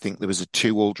 I think there was a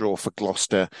 2-2 draw for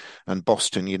Gloucester and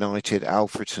Boston United.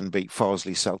 Alfreton beat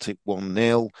Farsley Celtic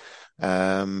 1-0.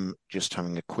 Just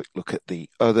having a quick look at the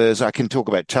others. I can talk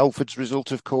about Telford's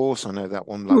result, of course. I know that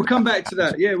one. We'll come back to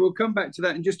that. Yeah, we'll come back to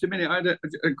that in just a minute. I had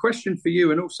a question for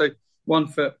you, and also one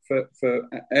for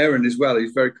Aaron as well.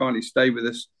 He's very kindly stayed with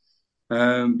us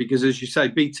because, as you say,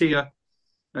 BT are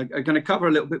going to cover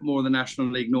a little bit more of the National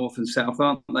League North and South,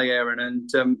 aren't they, Aaron? And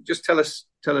just tell us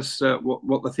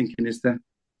what the thinking is there.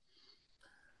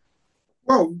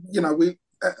 Well, we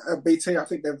at BT, I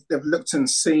think they've looked and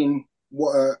seen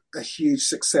what a huge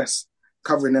success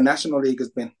covering the National League has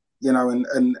been,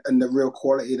 and the real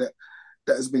quality that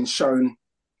has been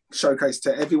showcased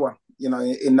to everyone,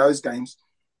 in those games.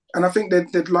 And I think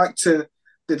they'd like to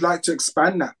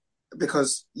expand that,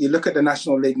 because you look at the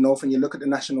National League North and you look at the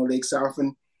National League South,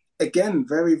 and again,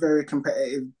 very, very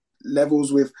competitive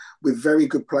levels with very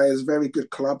good players, very good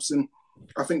clubs. And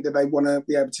I think that they want to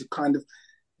be able to kind of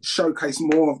showcase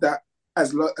more of that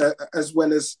as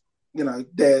well as,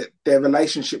 their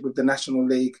relationship with the National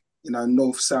League,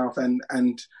 North, South, and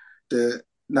the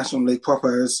National League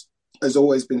proper has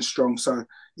always been strong. So,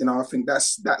 I think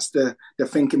that's the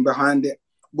thinking behind it.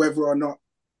 Whether or not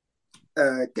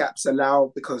gaps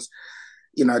allow, because,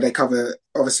 they cover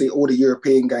obviously all the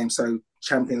European games, so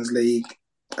Champions League,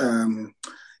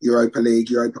 Europa League,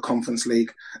 Europa Conference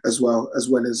League, as well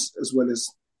as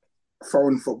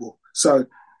foreign football. So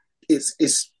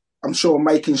it's I'm sure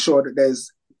making sure that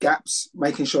there's gaps,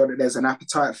 making sure that there's an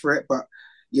appetite for it. But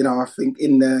I think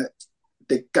in the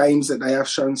games that they have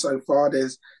shown so far,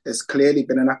 there's clearly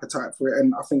been an appetite for it,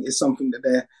 and I think it's something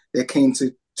that they're keen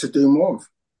to do more of.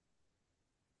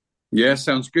 Yeah,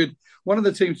 sounds good. One of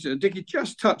the teams Dickie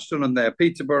just touched on there,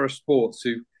 Peterborough Sports,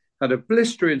 who had a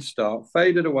blistering start,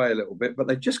 faded away a little bit, but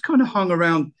they just kind of hung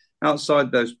around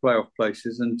outside those playoff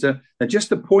places, and they're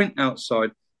just a point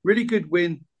outside. Really good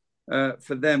win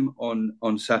for them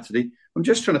on Saturday. I'm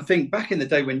just trying to think, back in the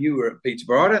day when you were at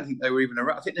Peterborough, I don't think they were even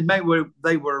around. I think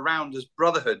they were around as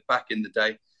Brotherhood back in the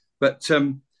day. But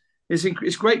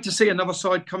it's great to see another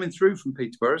side coming through from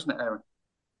Peterborough, isn't it, Aaron?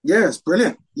 Yeah, it's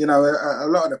brilliant. A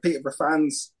lot of the Peterborough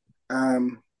fans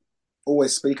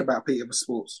always speak about Peterborough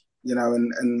Sports,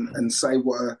 and say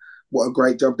what a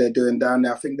great job they're doing down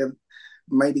there. I think they've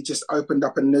maybe just opened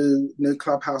up a new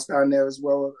clubhouse down there as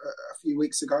well a few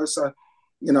weeks ago. So,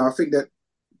 I think that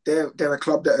they're a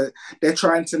club that they're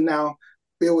trying to now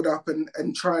build up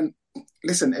and try and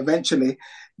eventually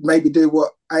maybe do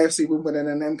what AFC Wimbledon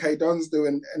and MK Dons do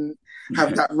and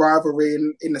have that rivalry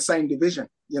in the same division.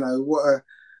 What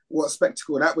a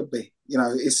spectacle that would be.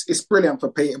 It's brilliant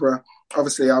for Peterborough.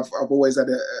 Obviously, I've always had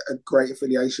a great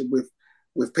affiliation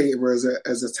with Peterborough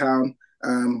as a town.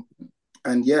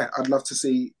 And yeah, I'd love to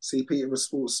see Peterborough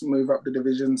Sports move up the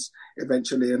divisions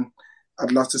eventually, and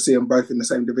I'd love to see them both in the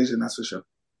same division, that's for sure.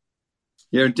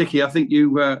 Yeah, Dickie, I think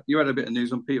you had a bit of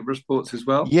news on Peterborough Sports as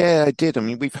well. Yeah, I did. I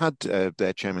mean, we've had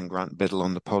their chairman, Grant Biddle,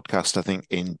 on the podcast, I think,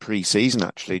 in pre-season,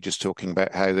 actually, just talking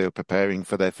about how they were preparing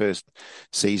for their first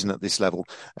season at this level.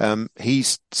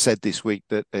 He's said this week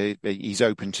that he's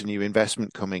open to new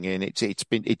investment coming in.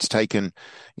 It's taken,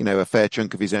 a fair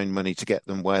chunk of his own money to get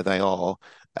them where they are.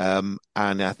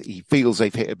 And he feels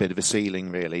they've hit a bit of a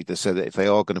ceiling, really, so that if they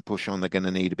are going to push on, they're going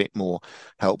to need a bit more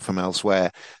help from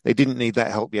elsewhere. They didn't need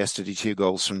that help yesterday. 2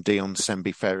 goals from Dion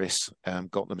Sembi-Ferris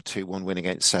got them a 2-1 win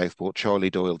against Southport. Charlie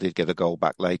Doyle did get a goal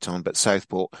back late on, but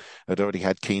Southport had already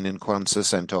had Keenan Kwanzaa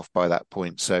sent off by that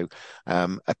point. So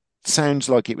it sounds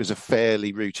like it was a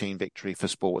fairly routine victory for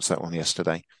Sports, that one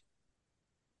yesterday.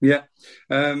 Yeah,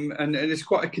 and it's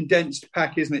quite a condensed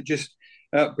pack, isn't it? Just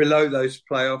below those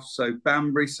playoffs. So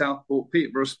Banbury, Southport,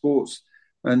 Peterborough Sports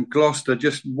and Gloucester,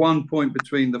 just 1 point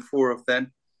between the 4 of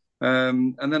them.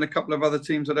 And then a couple of other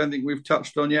teams I don't think we've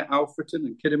touched on yet, Alfreton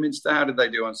and Kidderminster. How did they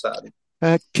do on Saturday?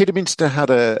 Kidderminster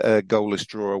had a goalless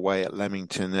draw away at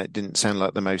Leamington. It didn't sound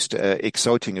like the most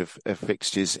exciting of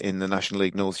fixtures in the National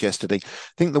League North yesterday. I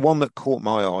think the one that caught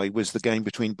my eye was the game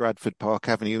between Bradford Park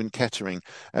Avenue and Kettering.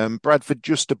 Bradford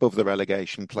just above the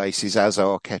relegation places, as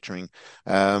are Kettering.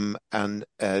 And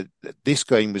this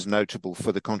game was notable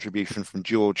for the contribution from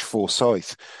George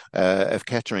Forsyth of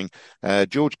Kettering.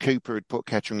 George Cooper had put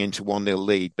Kettering into 1-0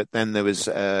 lead, but then there was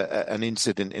an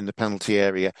incident in the penalty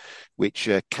area which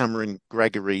Cameron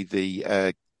Gregory,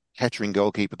 the Kettering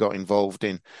goalkeeper, got involved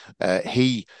in.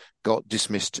 He got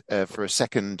dismissed for a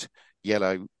second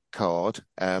yellow card,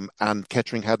 and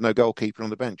Kettering had no goalkeeper on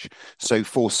the bench. So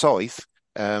Forsyth,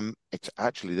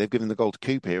 they've given the goal to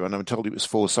Cooper here, and I'm told it was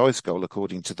Forsyth's goal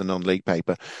according to the non-league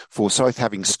paper. Forsyth,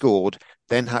 having scored,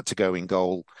 then had to go in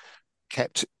goal,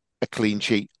 kept a clean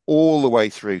sheet all the way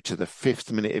through to the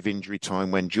 5th minute of injury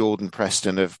time when Jordan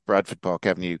Preston of Bradford Park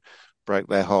Avenue broke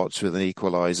their hearts with an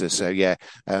equaliser. So,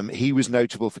 he was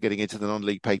notable for getting into the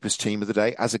non-league papers team of the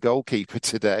day as a goalkeeper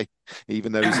today,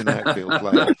 even though he's an outfield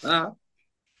player.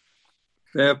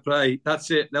 Fair play. That's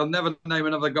it. They'll never name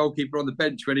another goalkeeper on the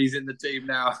bench when he's in the team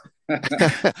now.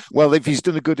 Well, if he's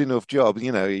done a good enough job,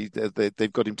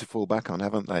 they've got him to fall back on,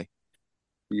 haven't they?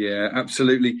 Yeah,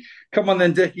 absolutely. Come on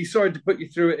then, Dickie. Sorry to put you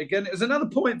through it again. It was another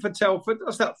point for Telford.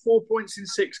 That's that 4 points in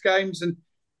 6 games, and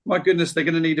my goodness, they're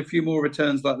going to need a few more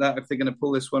returns like that if they're going to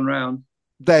pull this one round.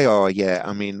 They are, yeah.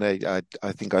 I mean, I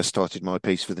think I started my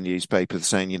piece for the newspaper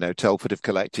saying, Telford have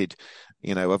collected,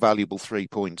 a valuable 3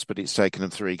 points, but it's taken them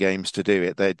 3 games to do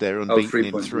it. They're unbeaten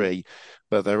in 3,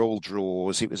 but they're all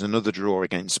draws. It was another draw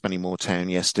against Spennymoor Town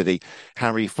yesterday.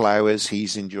 Harry Flowers,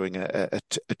 he's enjoying a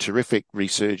terrific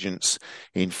resurgence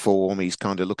in form. He's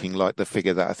kind of looking like the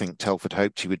figure that I think Telford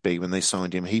hoped he would be when they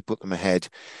signed him. He put them ahead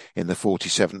in the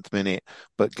 47th minute.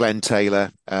 But Glenn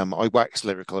Taylor, I waxed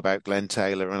lyrical about Glenn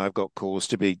Taylor, and I've got cause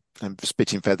to be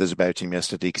spitting feathers about him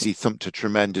yesterday because he thumped a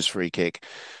tremendous free kick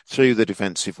through the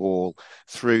defensive wall,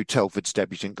 through Telford's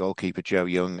debutant goalkeeper Joe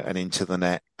Young and into the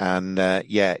net. And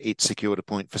it secured a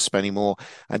point for Spennymoor.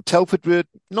 And Telford were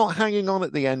not hanging on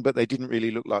at the end, but they didn't really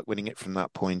look like winning it from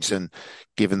that point. And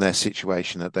given their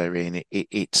situation that they're in,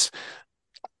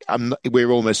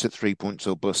 we're almost at 3 points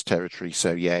or bust territory.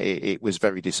 So it was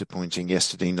very disappointing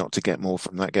yesterday not to get more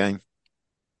from that game.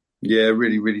 Yeah,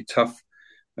 really, really tough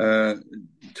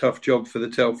job for the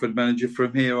Telford manager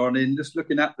from here on in. Just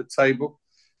looking at the table,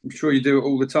 I'm sure you do it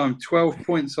all the time. 12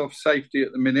 points off safety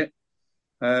at the minute.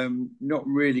 Not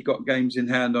really got games in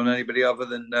hand on anybody other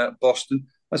than Boston.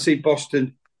 I see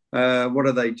Boston, what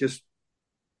are they, just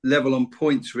level on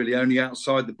points really, only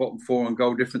outside the bottom 4 on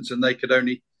goal difference, and they could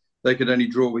only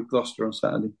draw with Gloucester on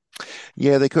Saturday.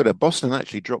 Yeah, they could have. Boston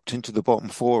actually dropped into the bottom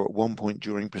 4 at one point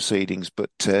during proceedings, but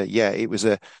it was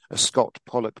a Scott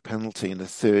Pollock penalty in the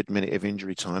 3rd minute of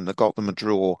injury time that got them a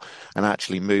draw and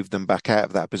actually moved them back out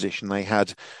of that position. They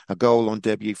had a goal on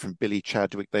debut from Billy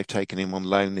Chadwick. They've taken him on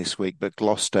loan this week, but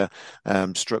Gloucester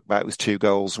struck back with 2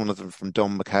 goals, one of them from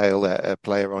Don McHale, a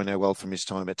player I know well from his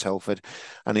time at Telford.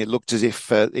 And it looked as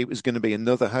if it was going to be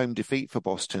another home defeat for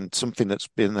Boston, something that's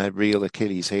been their real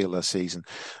Achilles heel this season.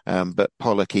 But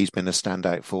Pollock, he's been a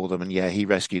standout for them, and he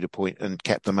rescued a point and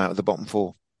kept them out of the bottom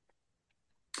 4.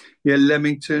 Yeah,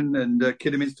 Leamington and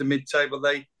Kidderminster mid-table,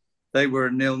 they were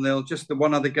a 0-0. Just the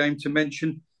one other game to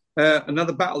mention,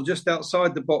 another battle just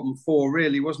outside the bottom 4,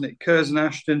 really, wasn't it? Curzon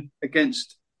Ashton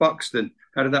against Buxton.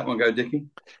 How did that one go, Dickie?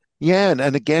 Yeah,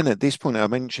 and again, at this point, I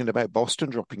mentioned about Boston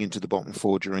dropping into the bottom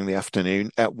four during the afternoon.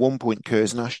 At one point,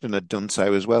 Curzon Ashton had done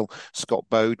so as well. Scott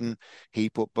Bowden, he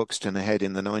put Buxton ahead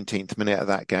in the 19th minute of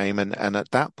that game. And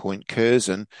at that point,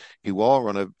 Curzon, who are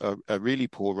on a really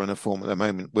poor run of form at the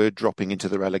moment, were dropping into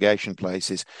the relegation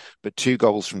places. But 2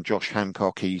 goals from Josh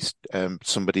Hancock, he's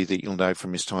somebody that you'll know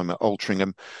from his time at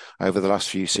Altrincham over the last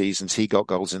few seasons. He got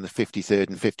goals in the 53rd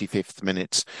and 55th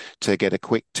minutes to get a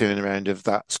quick turnaround of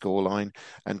that scoreline.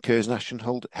 And Curzon Ashton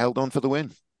held on for the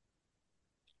win.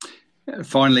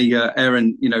 Finally,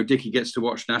 Aaron, Dickie gets to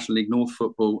watch National League North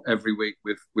football every week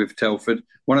with Telford.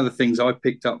 One of the things I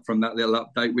picked up from that little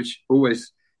update, which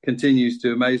always continues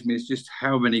to amaze me, is just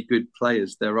how many good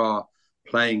players there are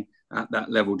playing at that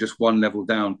level, just one level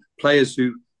down. Players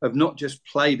who have not just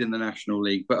played in the National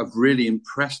League, but have really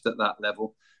impressed at that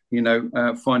level,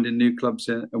 finding new clubs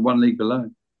in one league below.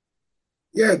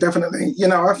 Yeah, definitely.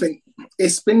 I think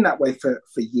it's been that way for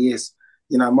years.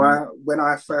 When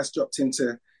I first dropped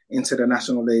into the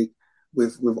National League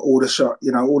with Aldershot,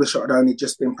 Aldershot had only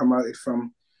just been promoted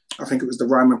from, I think it was the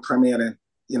Ryman Premier then.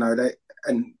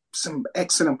 And some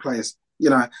excellent players.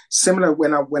 Similar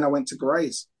when I went to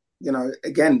Grays.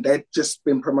 Again, they'd just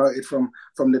been promoted from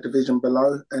the division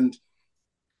below, and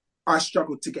I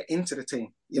struggled to get into the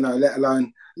team. Let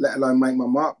alone make my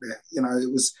mark there.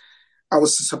 I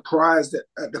was surprised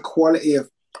at the quality of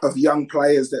young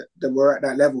players that were at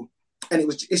that level. And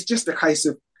it's just a case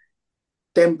of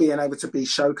them being able to be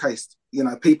showcased,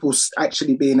 people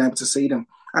actually being able to see them.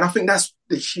 And I think that's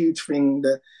the huge thing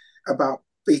about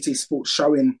BT Sports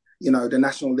showing, the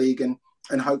National League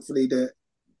and hopefully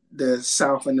the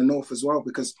South and the North as well,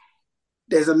 because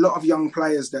there's a lot of young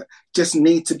players that just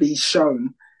need to be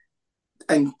shown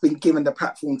and been given the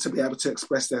platform to be able to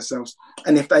express themselves.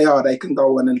 And if they are, they can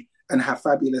go on and have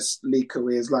fabulous league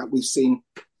careers like we've seen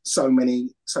so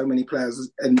many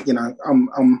players. And,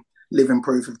 I'm living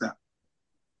proof of that.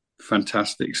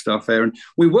 Fantastic stuff, Aaron.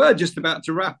 We were just about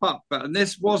to wrap up, and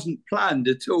this wasn't planned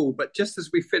at all. But just as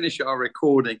we finish our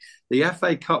recording, the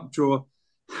FA Cup draw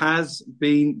has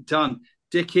been done.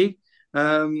 Dickie,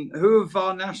 who have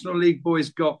our National League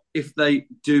boys got if they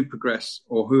do progress,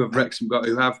 or who have Wrexham got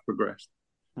who have progressed?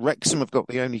 Wrexham have got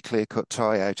the only clear-cut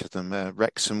tie out of them.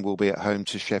 Wrexham will be at home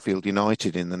to Sheffield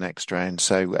United in the next round.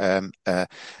 So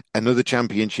another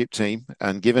championship team,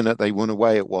 and given that they won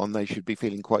away at one, they should be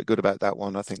feeling quite good about that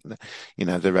one. I think,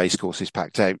 the racecourse is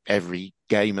packed out every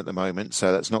game at the moment,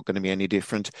 so that's not going to be any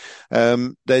different.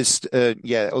 There's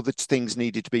other things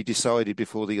needed to be decided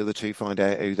before the other two find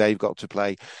out who they've got to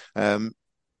play.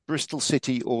 Bristol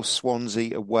City or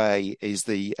Swansea away is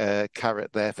the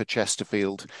carrot there for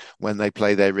Chesterfield when they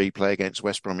play their replay against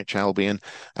West Bromwich Albion.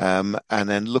 And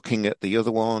then looking at the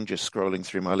other one, just scrolling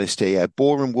through my list here,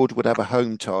 Boreham Wood would have a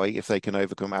home tie if they can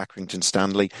overcome Accrington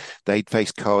Stanley. They'd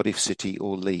face Cardiff City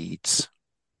or Leeds.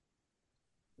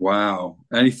 Wow.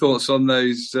 Any thoughts on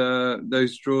those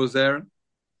draws, Aaron?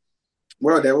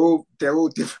 Well, they're all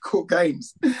difficult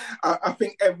games. I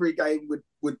think every game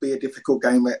would be a difficult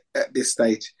game at this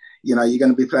stage. You're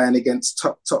going to be playing against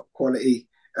top quality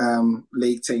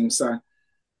league teams. So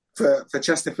for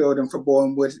Chesterfield and for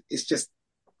Boreham Wood, it's just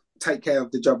take care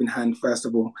of the job in hand first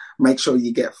of all. Make sure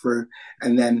you get through,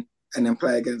 and then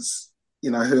play against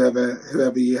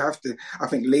whoever you have to. I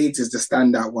think Leeds is the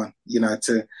standout one.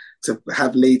 To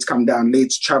have Leeds come down.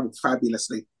 Leeds travel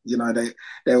fabulously.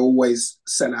 They always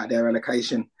sell out their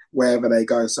allocation wherever they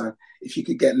go. So if you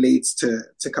could get Leeds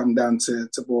to come down to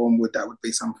Boreham Wood, that would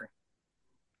be something.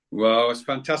 Well, it's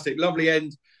fantastic. Lovely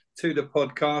end to the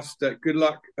podcast. Good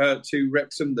luck to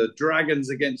Wrexham, the Dragons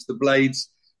against the Blades,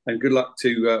 and good luck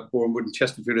to Boreham Wood and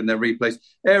Chesterfield in their replays.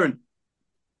 Aaron,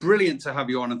 brilliant to have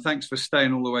you on, and thanks for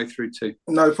staying all the way through too.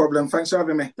 No problem. Thanks for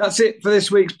having me. That's it for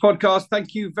this week's podcast.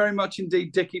 Thank you very much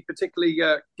indeed, Dickie, particularly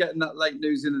getting that late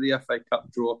news into the FA Cup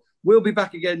draw. We'll be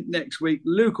back again next week.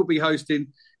 Luke will be hosting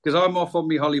because I'm off on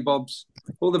me Holly Bobs.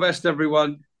 All the best,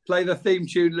 everyone. Play the theme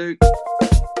tune, Luke.